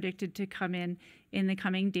that are predicted to come in the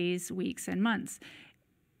coming days, weeks, and months.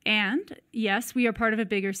 And yes, we are part of a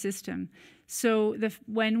bigger system. So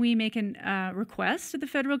when we make a request to the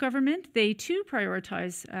federal government, they too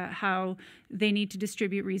prioritize how they need to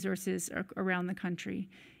distribute resources around the country.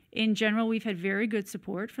 In general, we've had very good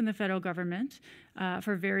support from the federal government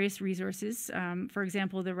for various resources. For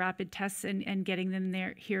example, the rapid tests and getting them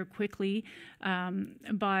here quickly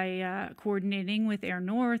by coordinating with Air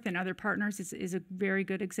North and other partners is a very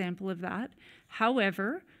good example of that.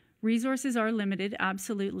 However, resources are limited,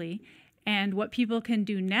 absolutely. And what people can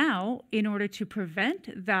do now in order to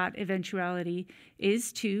prevent that eventuality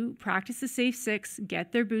is to practice the Safe 6,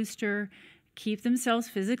 get their booster, keep themselves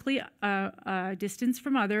physically distanced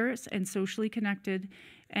from others and socially connected,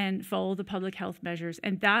 and follow the public health measures.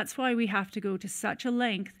 And that's why we have to go to such a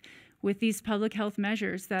length with these public health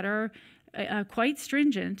measures that are quite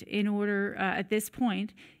stringent in order at this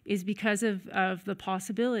point, is because of the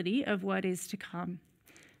possibility of what is to come.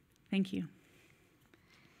 Thank you.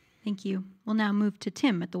 Thank you. We'll now move to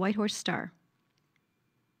Tim at the Whitehorse Star.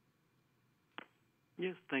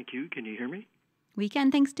 Yes, thank you. Can you hear me? We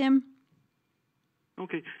can. Thanks, Tim.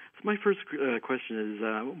 Okay. So my first question is,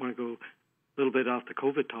 I want to go a little bit off the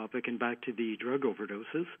COVID topic and back to the drug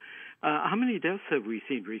overdoses. How many deaths have we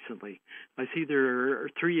seen recently? I see there are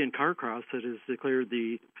 3 in Carcross that has declared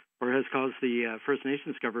has caused the First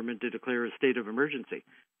Nations government to declare a state of emergency.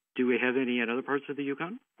 Do we have any in other parts of the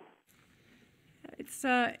Yukon? It's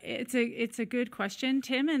a good question,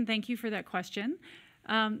 Tim, and thank you for that question.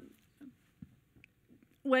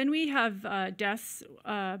 When we have deaths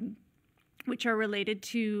which are related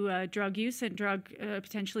to drug use and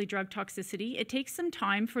potentially drug toxicity, it takes some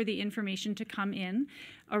time for the information to come in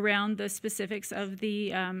around the specifics of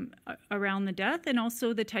around the death, and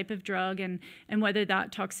also the type of drug and whether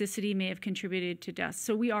that toxicity may have contributed to death.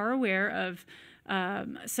 So we are aware of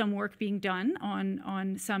some work being done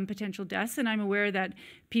on some potential deaths, and I'm aware that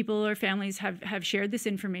people or families have shared this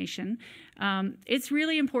information. It's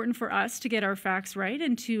really important for us to get our facts right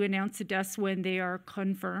and to announce the deaths when they are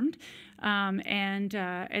confirmed.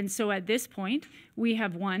 And so at this point, we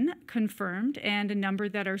have 1 confirmed and a number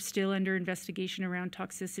that are still under investigation around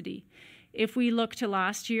toxicity. If we look to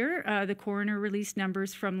last year, the coroner released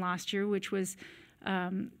numbers from last year, which was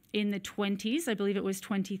in the 20s. I believe it was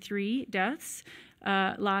 23 deaths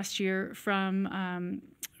last year from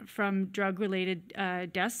drug-related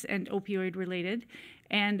deaths and opioid-related.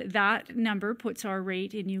 And that number puts our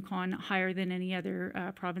rate in Yukon higher than any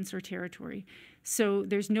other province or territory. So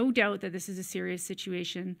there's no doubt that this is a serious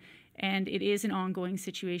situation, and it is an ongoing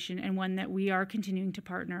situation, and one that we are continuing to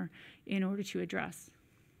partner in order to address.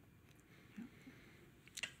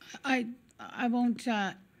 I won't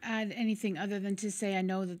add anything other than to say I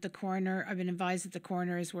know that I've been advised that the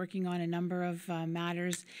coroner is working on a number of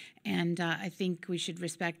matters, and I think we should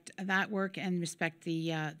respect that work and respect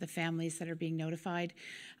the families that are being notified,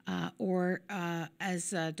 or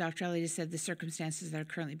as Dr. Elliott said, the circumstances that are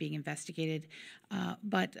currently being investigated.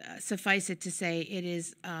 But suffice it to say, it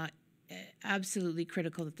is absolutely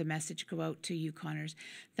critical that the message go out to Yukoners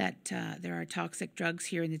that there are toxic drugs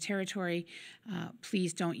here in the territory.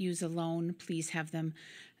 Please don't use alone. Please have them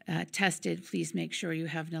tested. Please make sure you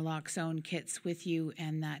have naloxone kits with you,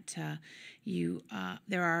 and that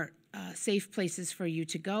there are safe places for you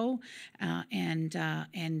to go and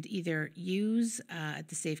either use at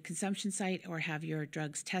the safe consumption site or have your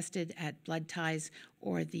drugs tested at blood ties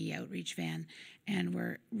or the outreach van. And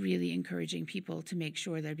we're really encouraging people to make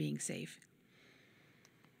sure they're being safe.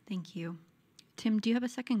 Thank you. Tim, do you have a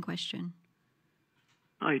second question?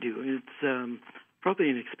 I do. It's probably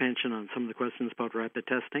an expansion on some of the questions about rapid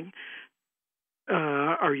testing.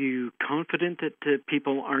 Are you confident that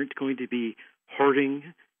people aren't going to be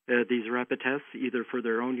hoarding these rapid tests, either for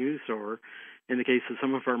their own use or, in the case of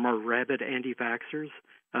some of our more rabid anti-vaxxers,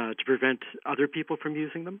 to prevent other people from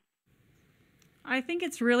using them? I think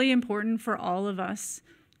it's really important for all of us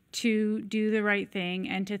to do the right thing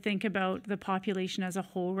and to think about the population as a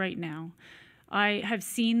whole right now. I have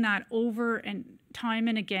seen that over and time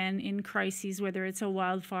and again in crises, whether it's a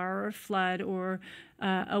wildfire or a flood or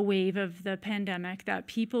a wave of the pandemic, that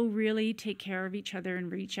people really take care of each other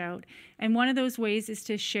and reach out. And one of those ways is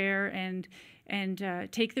to share and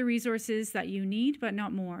take the resources that you need, but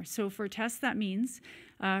not more. So for tests, that means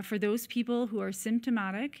for those people who are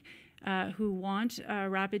symptomatic, who want a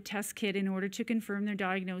rapid test kit in order to confirm their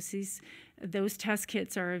diagnoses, those test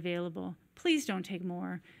kits are available. Please don't take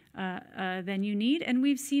more than you need. And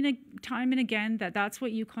we've seen time and again that that's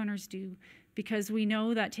what Yukoners do, because we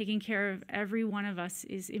know that taking care of every one of us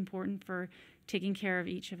is important for taking care of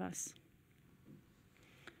each of us.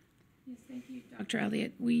 Yes, thank you, Dr.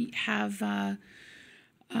 Elliott. We have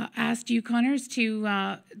asked Yukoners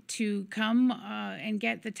to come and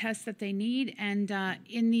get the tests that they need, and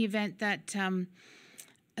in the event that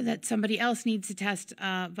that somebody else needs a test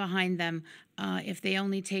behind them, If they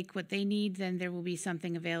only take what they need, then there will be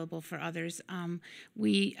something available for others.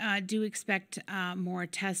 We do expect more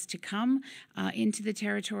tests to come into the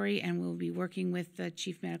territory, and we'll be working with the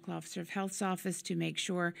Chief Medical Officer of Health's office to make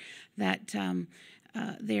sure that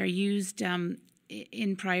they are used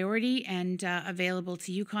in priority and available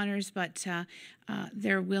to Yukoners, but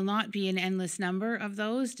there will not be an endless number of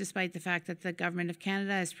those, despite the fact that the Government of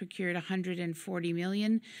Canada has procured 140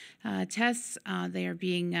 million tests. They are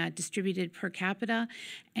being distributed per capita,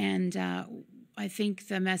 and I think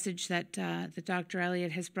the message that Dr.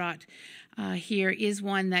 Elliott has brought here is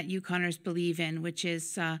one that Yukoners believe in, which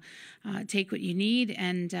is take what you need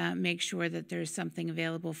and make sure that there's something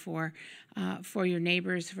available for your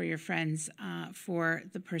neighbors, for your friends, for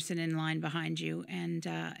the person in line behind you, and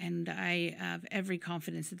I have every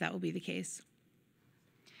confidence that that will be the case.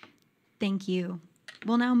 Thank you.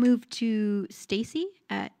 We'll now move to Stacy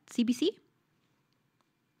at CBC.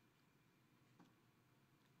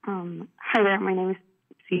 Hi there, my name is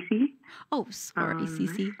Cece. Oh, sorry,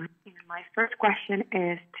 Cece. My first question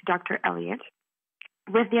is to Dr. Elliott.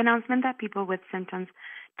 With the announcement that people with symptoms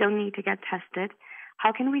don't need to get tested,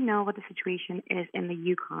 how can we know what the situation is in the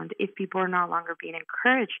Yukon if people are no longer being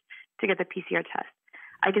encouraged to get the PCR test?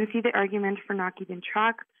 I can see the argument for not keeping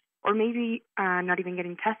track or maybe not even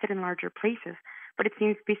getting tested in larger places, but it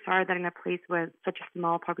seems bizarre that in a place with such a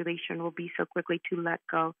small population will be so quickly to let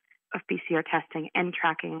go of PCR testing and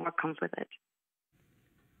tracking what comes with it.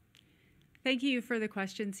 Thank you for the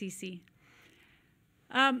question, Cece.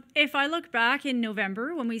 If I look back in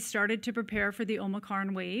November when we started to prepare for the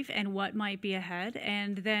Omicron wave and what might be ahead,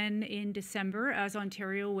 and then in December as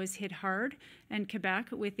Ontario was hit hard and Quebec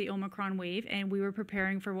with the Omicron wave and we were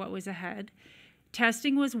preparing for what was ahead,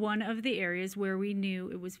 testing was one of the areas where we knew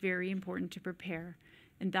it was very important to prepare.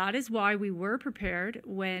 And that is why we were prepared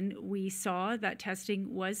when we saw that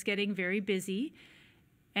testing was getting very busy,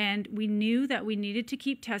 and we knew that we needed to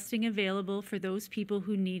keep testing available for those people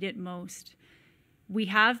who need it most. We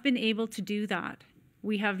have been able to do that.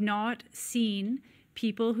 We have not seen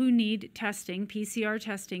people who need testing, PCR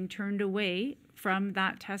testing, turned away from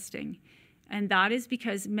that testing. And that is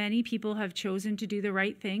because many people have chosen to do the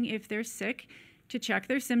right thing if they're sick, to check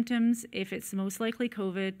their symptoms, if it's most likely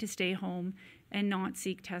COVID, to stay home and not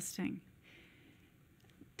seek testing.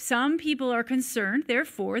 Some people are concerned,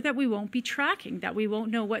 therefore, that we won't be tracking, that we won't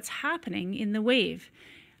know what's happening in the wave.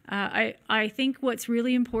 I think what's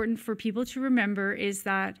really important for people to remember is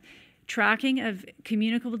that tracking of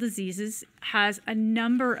communicable diseases has a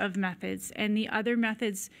number of methods, and the other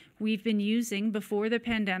methods we've been using before the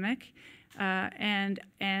pandemic and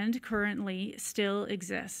currently still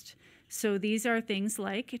exist. So these are things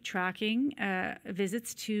like tracking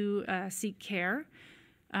visits to seek care,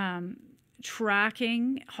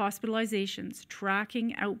 tracking hospitalizations,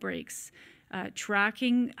 tracking outbreaks,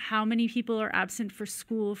 tracking how many people are absent for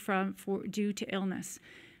school due to illness.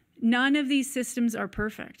 None of these systems are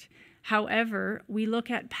perfect. However, we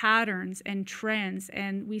look at patterns and trends,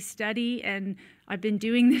 and we study, and I've been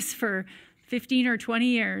doing this for 15 or 20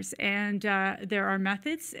 years, and there are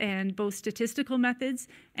methods, and both statistical methods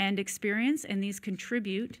and experience, and these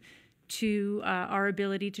contribute to our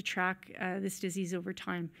ability to track this disease over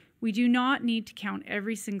time. We do not need to count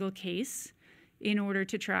every single case in order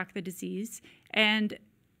to track the disease, and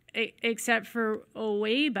except for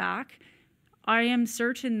way back, I am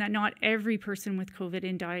certain that not every person with COVID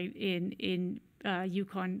in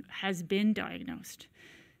Yukon has been diagnosed.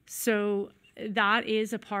 So that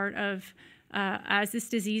is a part of, as this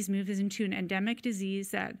disease moves into an endemic disease,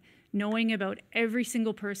 that knowing about every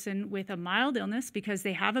single person with a mild illness because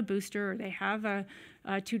they have a booster or they have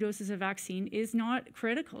 2 doses of vaccine is not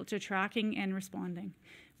critical to tracking and responding.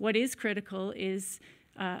 What is critical is,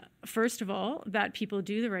 first of all, that people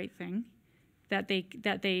do the right thing,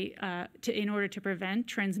 in order to prevent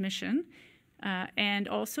transmission, and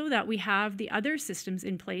also that we have the other systems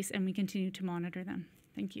in place and we continue to monitor them.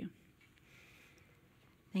 Thank you.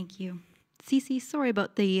 Thank you. Cece, sorry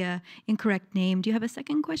about the incorrect name. Do you have a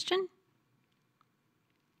second question?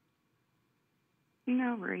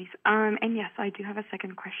 No worries. And yes, I do have a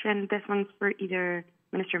second question. This one's for either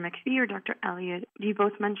Minister McPhee or Dr. Elliott. You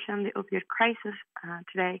both mentioned the opioid crisis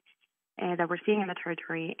today that we're seeing in the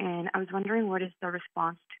territory, and I was wondering what is the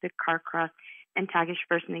response to the Carcross and Tagish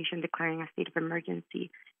First Nation declaring a state of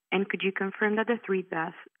emergency, and could you confirm that the 3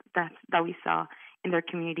 deaths that we saw in their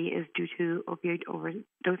community is due to opioid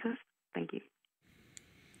overdoses? Thank you.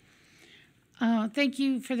 Thank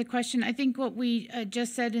you for the question. I think what we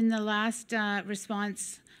just said in the last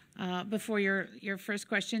response before your first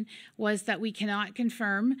question was that we cannot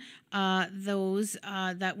confirm those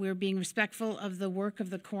that we're being respectful of the work of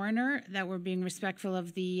the coroner, that we're being respectful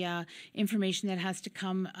of the information that has to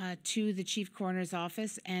come to the chief coroner's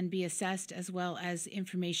office and be assessed, as well as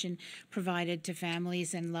information provided to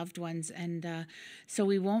families and loved ones. And so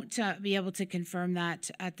we won't be able to confirm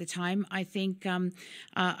that at the time. I think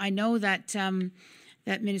I know that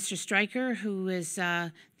that Minister Stryker, who is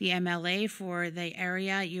the MLA for the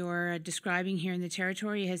area you're describing here in the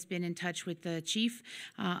territory, has been in touch with the chief.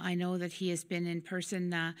 I know that he has been in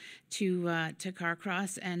person to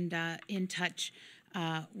Carcross and in touch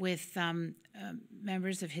with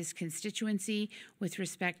members of his constituency with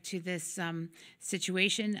respect to this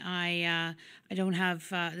situation. I don't have,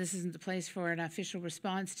 this isn't the place for an official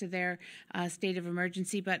response to their state of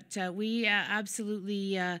emergency, but we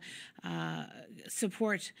absolutely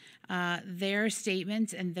support their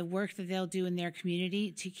statement and the work that they'll do in their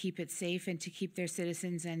community to keep it safe and to keep their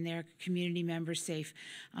citizens and their community members safe.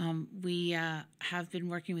 We have been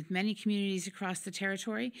working with many communities across the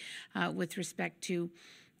territory with respect to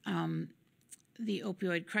the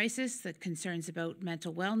opioid crisis, the concerns about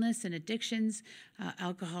mental wellness and addictions,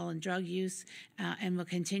 alcohol and drug use, and will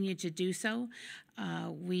continue to do so.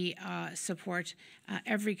 We support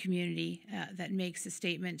every community that makes a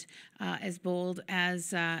statement as bold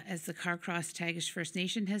as the Carcross-Tagish First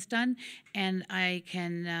Nation has done, and I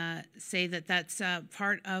can say that that's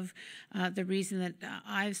part of the reason that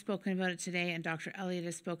I've spoken about it today and Dr. Elliott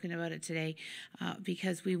has spoken about it today,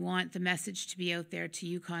 because we want the message to be out there to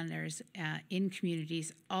Yukoners in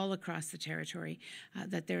communities all across the territory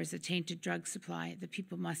that there is a tainted drug supply, that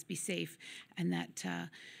people must be safe, and that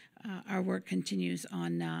our work continues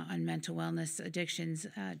on mental wellness, addictions,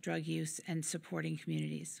 drug use, and supporting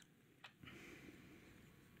communities.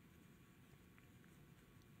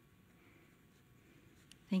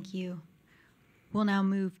 Thank you. We'll now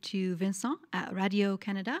move to Vincent at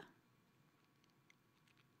Radio-Canada.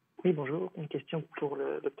 Oui, bonjour. Une question pour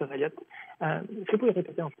le Dr. Elliott. Est-ce que vous pouvez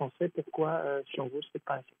répéter en français pourquoi, selon vous, c'est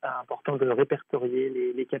pas important de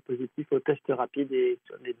répertorier les cas positifs aux tests rapides et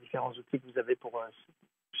les différents outils que vous avez pour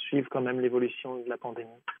suivre quand même l'évolution de la pandémie?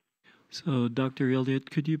 So, Dr.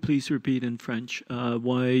 Elliott, could you please repeat in French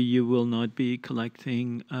why you will not be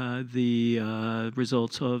collecting the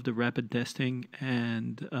results of the rapid testing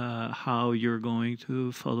and how you're going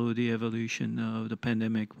to follow the evolution of the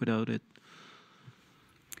pandemic without it?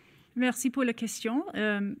 Merci pour la question.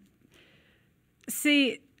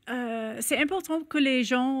 C'est important que les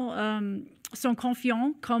gens sont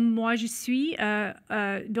confiants, comme moi je suis,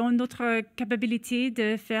 dans notre capacité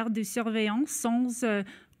de faire de surveillance sans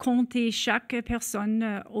compter chaque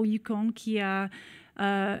personne au Yukon qui a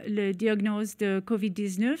le diagnostic de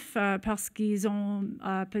COVID-19 parce qu'ils ont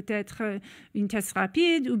peut-être une test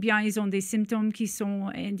rapide ou bien ils ont des symptômes qui sont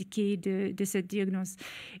indiqués de ce diagnostic.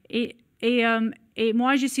 Et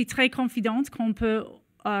moi, je suis très confidente qu'on peut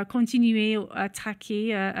continuer à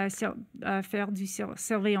traquer, à faire du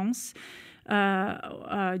surveillance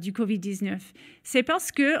du COVID-19. C'est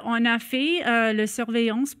parce qu'on a fait la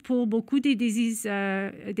surveillance pour beaucoup des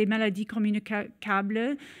maladies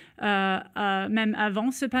communicables, même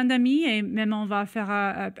avant cette pandémie, et même on va faire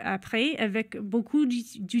après, avec beaucoup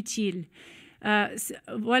d'utiles.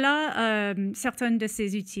 Voilà certains de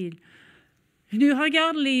ces utiles. Nous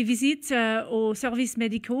regardons les visites aux services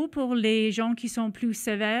médicaux pour les gens qui sont plus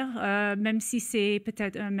sévères, même si c'est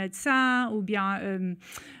peut-être un médecin ou bien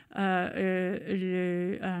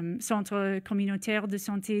le centre communautaire de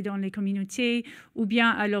santé dans les communautés ou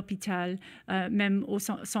bien à l'hôpital, même au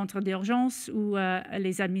centre d'urgence ou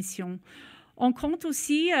les admissions. On compte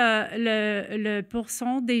aussi le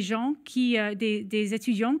pourcent des gens des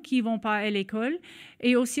étudiants qui ne vont pas à l'école.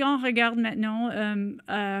 Et aussi, on regarde maintenant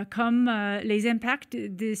comme les impacts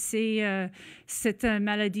de cette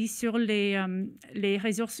maladie sur les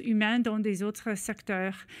ressources humaines dans des autres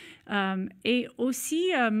secteurs. Et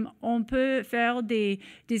aussi, on peut faire des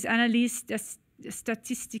analyses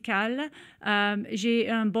statistiques. J'ai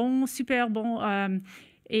un super bon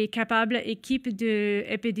et capable équipe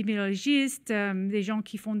d'épidémiologistes, des gens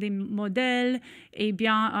qui font des modèles et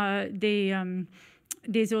bien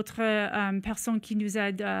des autres personnes qui nous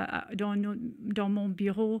aident dans mon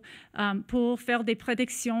bureau pour faire des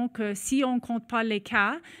prédictions que si on ne compte pas les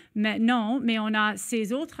cas maintenant, mais on a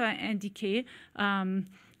ces autres indiqués,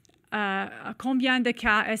 combien de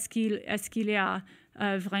cas est-ce qu'il y a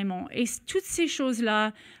vraiment. Et toutes ces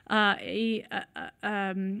choses-là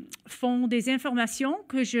font des informations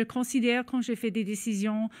que je considère quand je fais des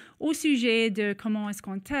décisions au sujet de comment est-ce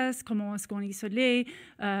qu'on teste, comment est-ce qu'on isole,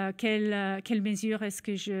 quelles mesures est-ce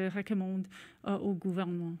que je recommande au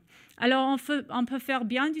gouvernement. Alors, on peut faire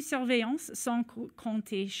bien du surveillance sans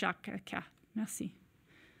compter chaque cas. Merci.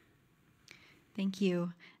 Thank you.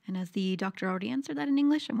 And as the doctor already answered that in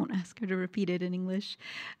English, I won't ask her to repeat it in English.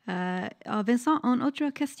 Vincent, une autre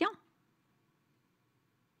question?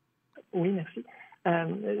 Oui, merci.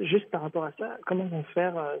 Juste par rapport à ça, comment vont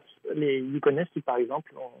faire les Yukonais si, par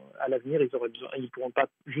exemple, à l'avenir, ils pourront pas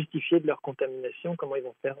justifier de leur contamination? Comment ils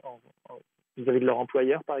vont faire vis-à-vis de leur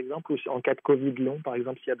employeur, par exemple, ou en cas de Covid long, par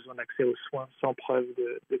exemple, s'il y a besoin d'accès aux soins sans preuve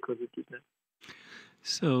de Covid-19?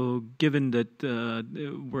 So, given that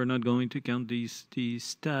we're not going to count these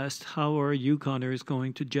tests, how are Yukoners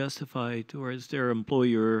going to justify towards their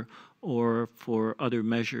employer or for other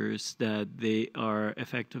measures that they are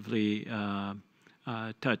effectively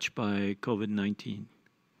touched by COVID-19?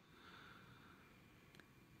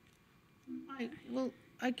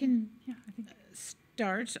 I can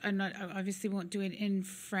start. I obviously won't do it in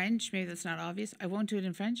French. Maybe that's not obvious. I won't do it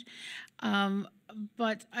in French.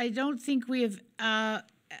 But I don't think we have had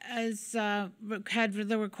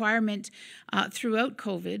the requirement throughout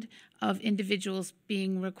COVID of individuals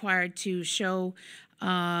being required to show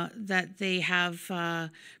that they have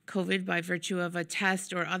COVID by virtue of a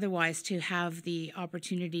test or otherwise to have the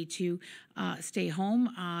opportunity to stay home,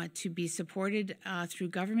 to be supported through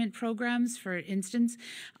government programs, for instance.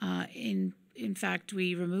 In fact,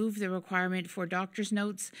 we removed the requirement for doctor's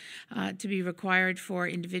notes to be required for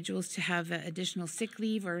individuals to have additional sick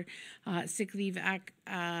leave or sick leave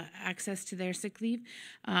access to their sick leave.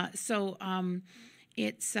 So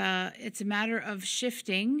it's a matter of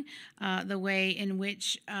shifting the way in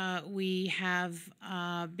which we have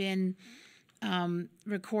been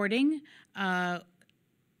recording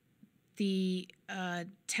the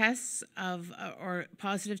tests or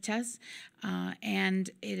positive tests, and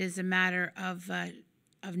it is a matter of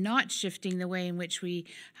not shifting the way in which we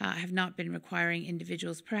have not been requiring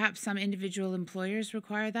individuals. Perhaps some individual employers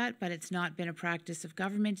require that, but it's not been a practice of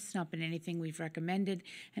government. It's not been anything we've recommended,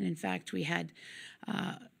 and in fact, we have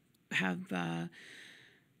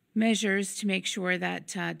measures to make sure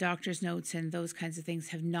that doctor's notes and those kinds of things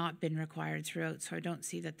have not been required throughout. So I don't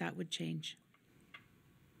see that would change.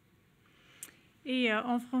 Et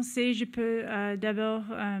en français, je peux d'abord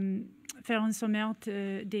faire un sommaire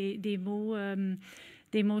des mots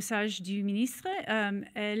sages du ministre.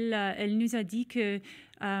 Elle nous a dit que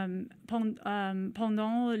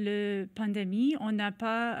pendant la pandémie, on n'a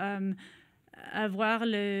pas à avoir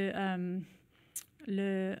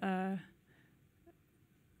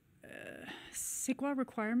c'est quoi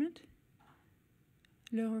requirement?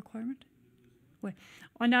 Le requirement? Ouais.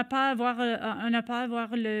 On n'a pas à avoir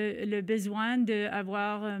le besoin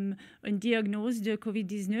d'avoir une diagnose de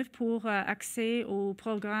COVID-19 pour accès au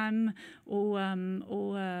programme, au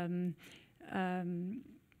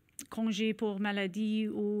congé pour maladie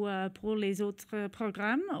ou pour les autres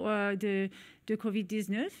programmes de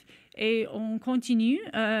COVID-19. Et on continue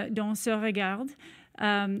dans ce regard.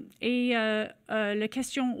 Et la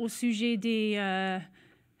question au sujet des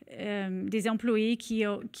employés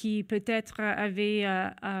qui peut-être avaient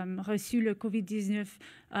reçu le COVID-19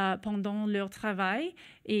 pendant leur travail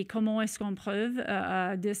et comment est-ce qu'on prouve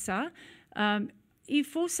de ça. Il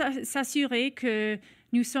faut s'assurer que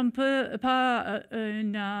nous ne sommes pas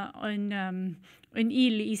une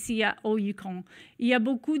île ici au Yukon. Il y a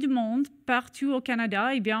beaucoup de monde partout au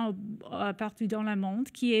Canada et bien partout dans le monde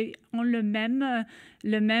qui ont la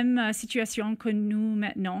même situation que nous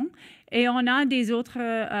maintenant. Et on a des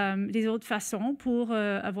autres façons pour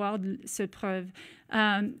avoir ce preuve.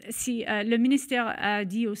 Le ministère a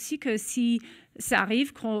dit aussi que si ça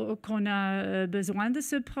arrive qu'on a besoin de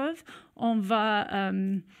ce preuve, on va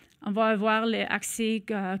avoir l'accès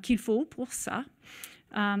qu'il faut pour ça.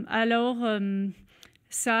 Alors,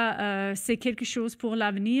 ça, c'est quelque chose pour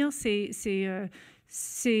l'avenir. C'est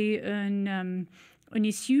une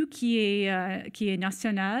issue qui est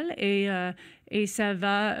nationale et ça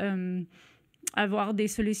va avoir des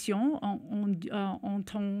solutions en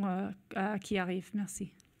temps qui arrive.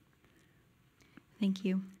 Merci. Thank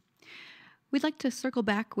you. We'd like to circle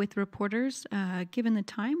back with reporters. Given the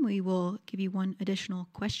time, we will give you one additional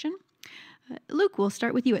question. Luke, we'll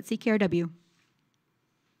start with you at CKRW.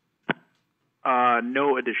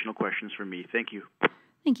 No additional questions from me. Thank you.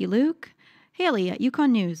 Thank you, Luke. Haley at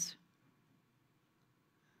Yukon News.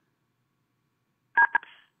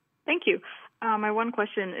 Thank you. My one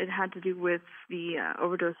question, it had to do with the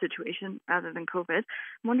overdose situation rather than COVID.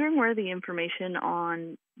 I'm wondering where the information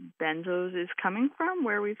on benzos is coming from,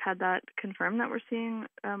 where we've had that confirmed that we're seeing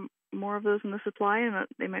more of those in the supply and that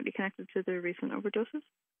they might be connected to the recent overdoses.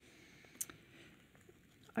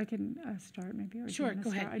 I can start maybe. Or sure, go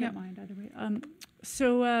ahead. I don't mind either way.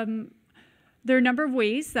 There are a number of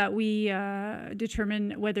ways that we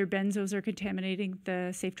determine whether benzos are contaminating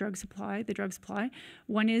the safe drug supply, the drug supply.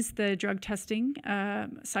 One is the drug testing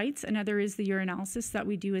sites. Another is the urinalysis that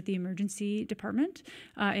we do at the emergency department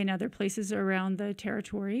in other places around the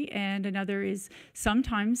territory. And another is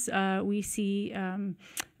sometimes we see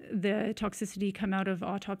the toxicity come out of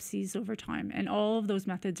autopsies over time. And all of those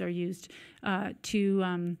methods are used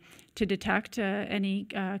to detect any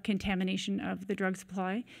contamination of the drug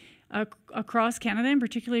supply. Across Canada, and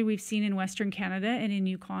particularly we've seen in Western Canada and in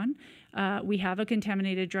Yukon, we have a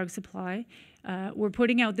contaminated drug supply. We're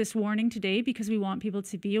putting out this warning today because we want people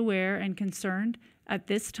to be aware and concerned at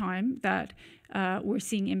this time that we're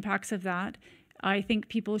seeing impacts of that. I think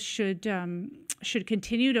people should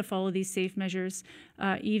continue to follow these safe measures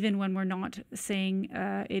even when we're not saying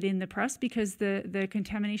it in the press, because the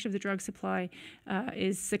contamination of the drug supply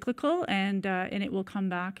is cyclical and it will come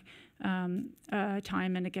back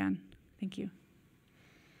time and again. Thank you.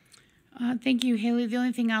 Thank you, Haley. The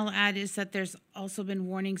only thing I'll add is that there's also been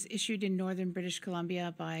warnings issued in northern British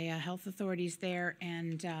Columbia by health authorities there,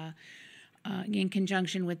 and in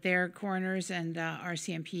conjunction with their coroners and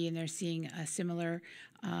RCMP, and they're seeing a similar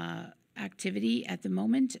activity at the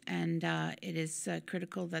moment, and it is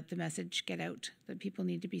critical that the message get out that people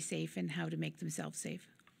need to be safe and how to make themselves safe.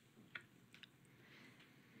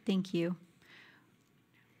 Thank you.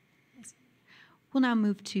 We'll now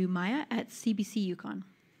move to Maya at CBC Yukon.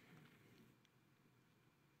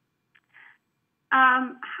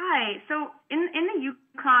 Hi. So in the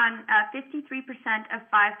Yukon, 53% of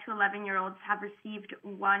 5 to 11-year-olds have received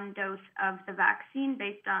one dose of the vaccine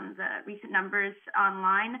based on the recent numbers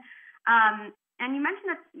online. And you mentioned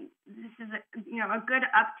that this is a good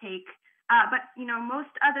uptake, but most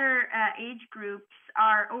other age groups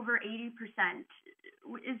are over 80%.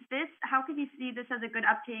 How could you see this as a good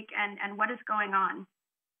uptake, and what is going on?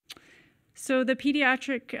 So the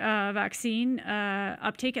pediatric vaccine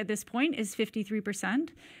uptake at this point is 53%.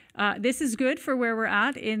 This is good for where we're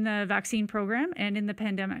at in the vaccine program and in the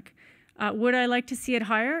pandemic. Would I like to see it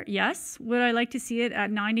higher? Yes. Would I like to see it at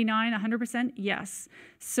 99, 100%? Yes.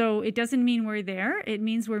 So it doesn't mean we're there. It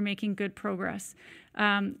means we're making good progress.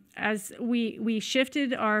 As we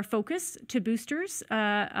shifted our focus to boosters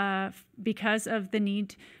because of the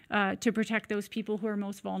need to protect those people who are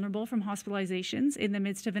most vulnerable from hospitalizations in the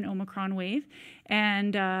midst of an Omicron wave.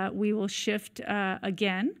 And we will shift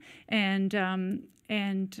again and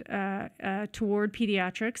toward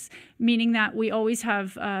pediatrics, meaning that we always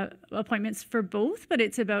have appointments for both, but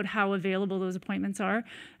it's about how available those appointments are.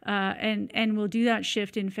 And we'll do that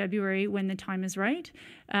shift in February when the time is right,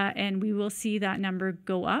 and we will see that number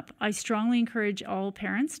go up. I strongly encourage all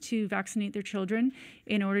parents to vaccinate their children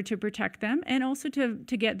in order to protect them, and also to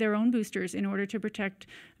get their own boosters in order to protect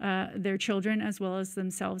their children as well as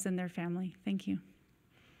themselves and their family. Thank you.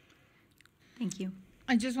 Thank you.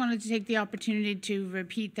 I just wanted to take the opportunity to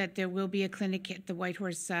repeat that there will be a clinic at the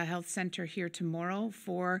Whitehorse Health Center here tomorrow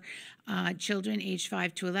for children aged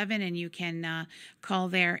 5 to 11, and you can call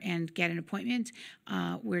there and get an appointment.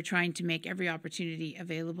 We're trying to make every opportunity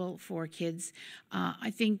available for kids.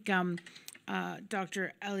 I think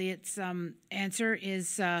Dr. Elliott's answer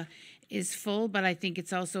is full, but I think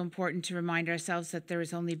it's also important to remind ourselves that there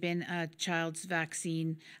has only been a child's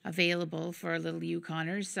vaccine available for little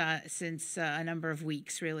Yukoners since a number of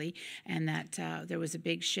weeks, really, and that there was a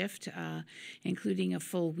big shift, including a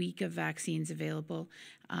full week of vaccines available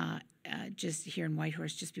just here in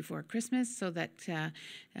Whitehorse just before Christmas, so that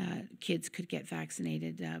kids could get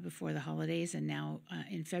vaccinated before the holidays, and now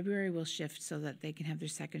in February we'll shift so that they can have their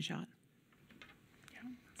second shot.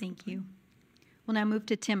 Thank you. We'll now move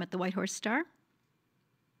to Tim at the Whitehorse Star.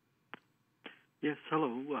 Yes,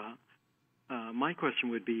 hello. My question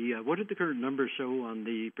would be, what did the current numbers show on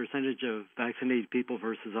the percentage of vaccinated people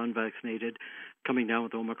versus unvaccinated coming down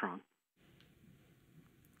with Omicron?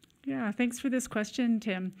 Yeah, thanks for this question,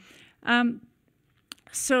 Tim.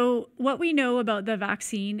 So what we know about the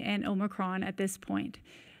vaccine and Omicron at this point,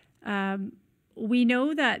 we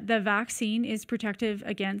know that the vaccine is protective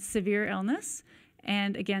against severe illness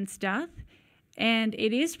and against death. And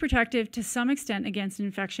it is protective to some extent against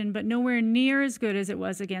infection, but nowhere near as good as it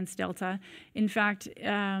was against Delta. In fact, we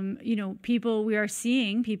are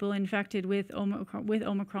seeing people infected with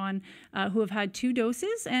Omicron who have had 2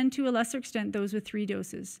 doses, and to a lesser extent, those with 3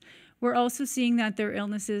 doses. We're also seeing that their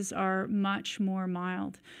illnesses are much more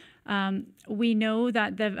mild. We know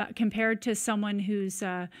that compared to someone who's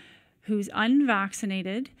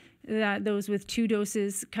unvaccinated, that those with 2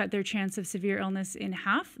 doses cut their chance of severe illness in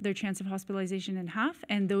half, their chance of hospitalization in half,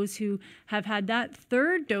 and those who have had that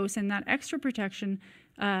 3rd dose and that extra protection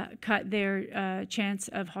cut their chance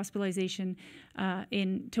of hospitalization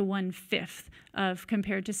to 1/5 of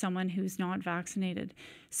compared to someone who's not vaccinated.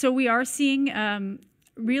 So we are seeing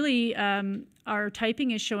our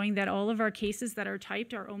typing is showing that all of our cases that are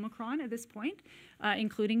typed are Omicron at this point,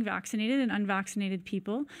 including vaccinated and unvaccinated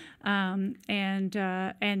people, and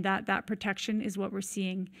that protection is what we're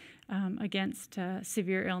seeing against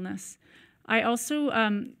severe illness. I also,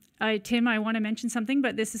 Tim, I want to mention something,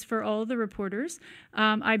 but this is for all the reporters.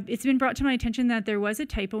 It's been brought to my attention that there was a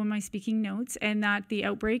typo in my speaking notes, and that the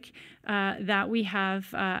outbreak that we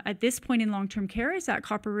have at this point in long-term care is at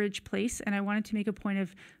Copper Ridge Place, and I wanted to make a point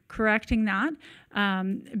of correcting that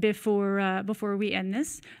before we end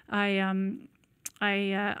this.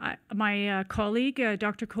 My colleague,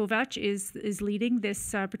 Dr. Kovac, is leading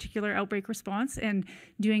this particular outbreak response and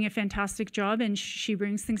doing a fantastic job, and she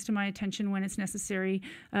brings things to my attention when it's necessary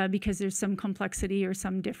because there's some complexity or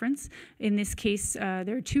some difference. In this case,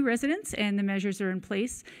 there are 2 residents and the measures are in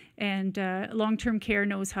place, and long-term care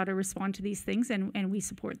knows how to respond to these things, and we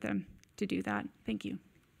support them to do that. Thank you.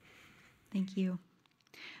 Thank you.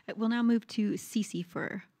 We'll now move to Cece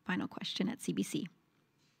for final question at CBC.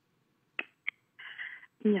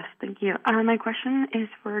 Yes, thank you. My question is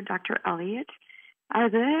for Dr. Elliott. Are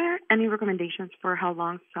there any recommendations for how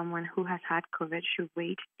long someone who has had COVID should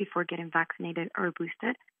wait before getting vaccinated or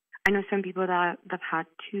boosted? I know some people that have had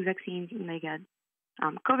 2 vaccines and they get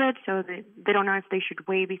COVID, so they don't know if they should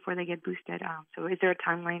wait before they get boosted. So is there a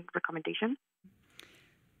timeline recommendation?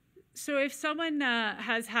 So if someone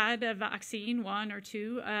has had a vaccine, 1 or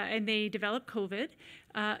 2, and they develop COVID,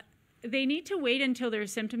 they need to wait until their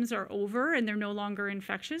symptoms are over and they're no longer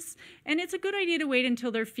infectious. And it's a good idea to wait until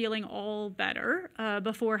they're feeling all better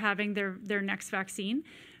before having their next vaccine.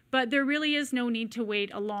 But there really is no need to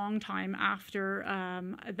wait a long time after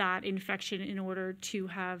that infection in order to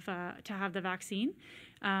have the vaccine.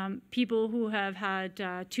 People who have had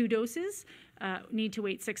 2 doses need to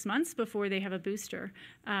wait 6 months before they have a booster.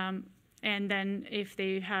 And then if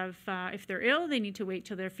they're ill, they need to wait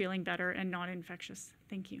till they're feeling better and not infectious.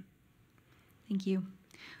 Thank you. Thank you.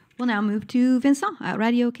 We'll now move to Vincent at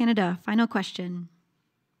Radio-Canada. Final question.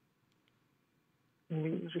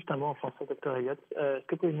 Oui, juste un mot en français, Dr. Elliott. Est-ce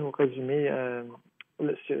que vous pouvez nous résumer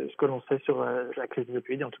ce que l'on sait sur la crise des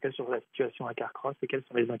opioïdes, en tout cas sur la situation à Carcross, et quelles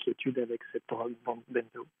sont les inquiétudes avec cette drogue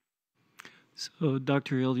benzo? So,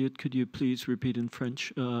 Dr. Elliott, could you please repeat in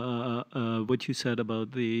French what you said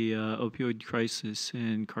about the opioid crisis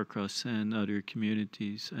in Carcross and other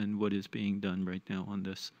communities and what is being done right now on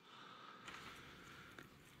this?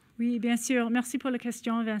 Oui, bien sûr. Merci pour la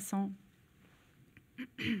question, Vincent.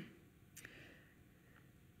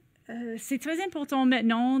 C'est très important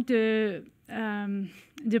maintenant de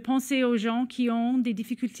penser aux gens qui ont des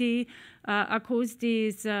difficultés à cause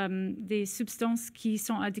des substances qui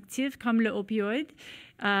sont addictives, comme le opioïde.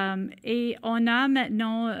 Et on a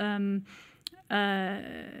maintenant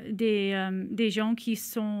des gens qui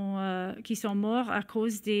sont morts à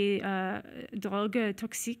cause des drogues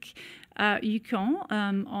toxiques à Yukon.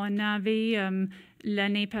 On avait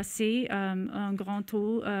l'année passée un grand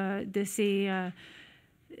taux de ces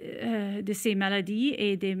maladies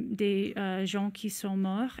et des gens qui sont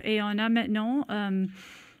morts. Et on a maintenant,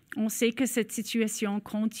 on sait que cette situation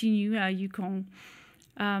continue à Yukon.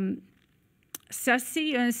 Ça,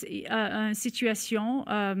 c'est une situation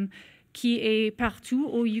qui est partout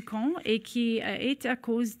au Yukon et qui est à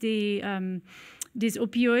cause des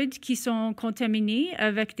opioïdes qui sont contaminés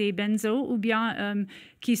avec des benzos ou bien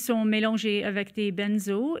qui sont mélangés avec des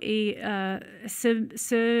benzos. Et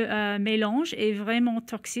ce mélange est vraiment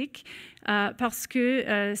toxique parce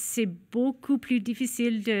que c'est beaucoup plus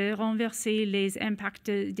difficile de renverser les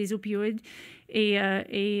impacts des opioïdes. Et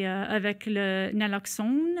avec le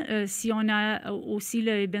naloxone, si on a aussi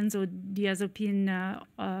le benzodiazépine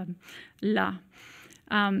là.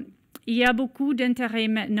 Il y a beaucoup d'intérêt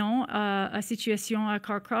maintenant à la situation à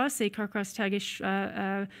Carcross et Carcross-Tagish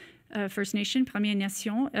First Nation, Première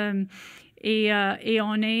Nation, et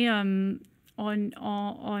on est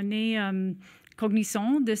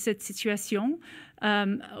cognizant de cette situation.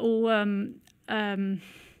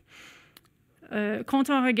 quand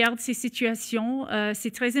on regarde ces situations,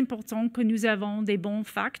 c'est très important que nous avons des bons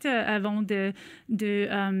facts avant de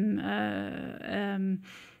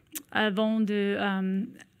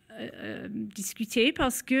discuter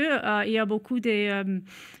parce que il y a beaucoup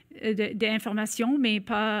d'informations, mais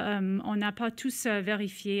on n'a pas tous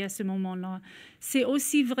vérifié à ce moment-là. C'est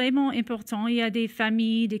aussi vraiment important. Il y a des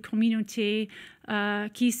familles, des communautés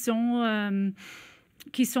qui sont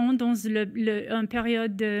dans une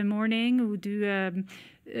période de mourning ou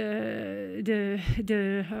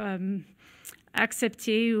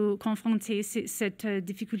accepter ou confronter cette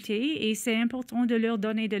difficulté. Et c'est important de leur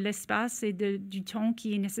donner de l'espace et du temps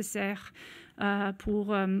qui est nécessaire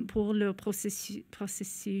pour le processus.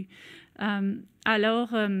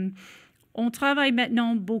 Alors, on travaille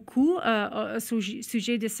maintenant beaucoup au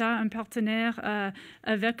sujet de ça, un partenaire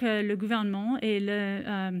avec le gouvernement et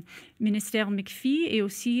le ministère McPhee et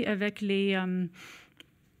aussi avec les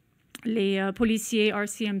policiers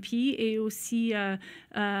RCMP et aussi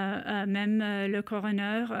même le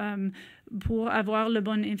coroner pour avoir la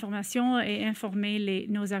bonne information et informer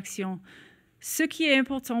nos actions. Ce qui est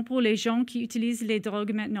important pour les gens qui utilisent les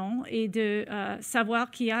drogues maintenant est de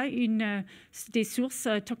savoir qu'il y a des sources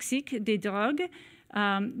toxiques des drogues.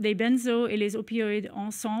 Les benzos et les opioïdes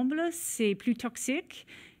ensemble, c'est plus toxique.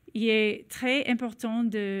 Il est très important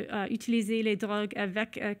d'utiliser les drogues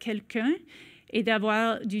avec quelqu'un et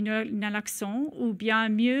d'avoir du naloxone ou bien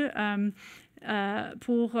mieux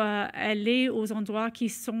pour aller aux endroits qui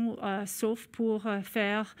sont saufs pour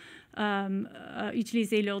faire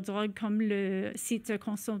utiliser leur drogue comme le site de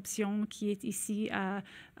consommation qui est ici à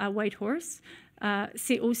Whitehorse.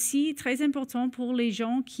 C'est aussi très important pour les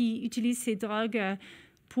gens qui utilisent ces drogues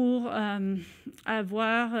pour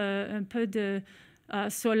avoir un peu de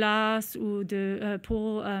solace ou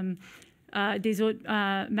pour des autres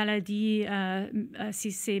maladies,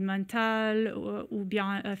 si c'est mental ou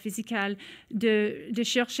bien physical, de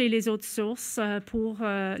chercher les autres sources pour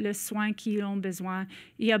le soin qu'ils ont besoin.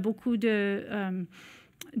 Il y a beaucoup des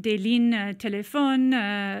lignes téléphones,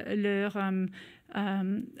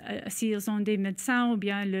 s'ils ont des médecins ou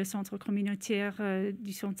bien le centre communautaire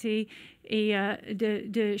de santé, et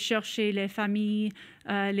de chercher les familles,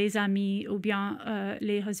 les amis ou bien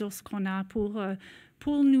les ressources qu'on a pour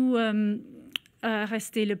nous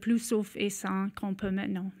rester le plus sauf et sain qu'on peut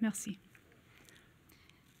maintenant. Merci.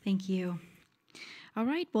 Thank you. All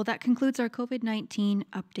right, well, that concludes our COVID-19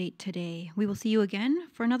 update today. We will see you again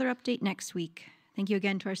for another update next week. Thank you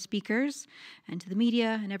again to our speakers and to the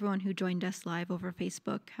media and everyone who joined us live over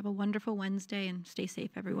Facebook. Have a wonderful Wednesday and stay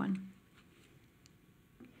safe, everyone.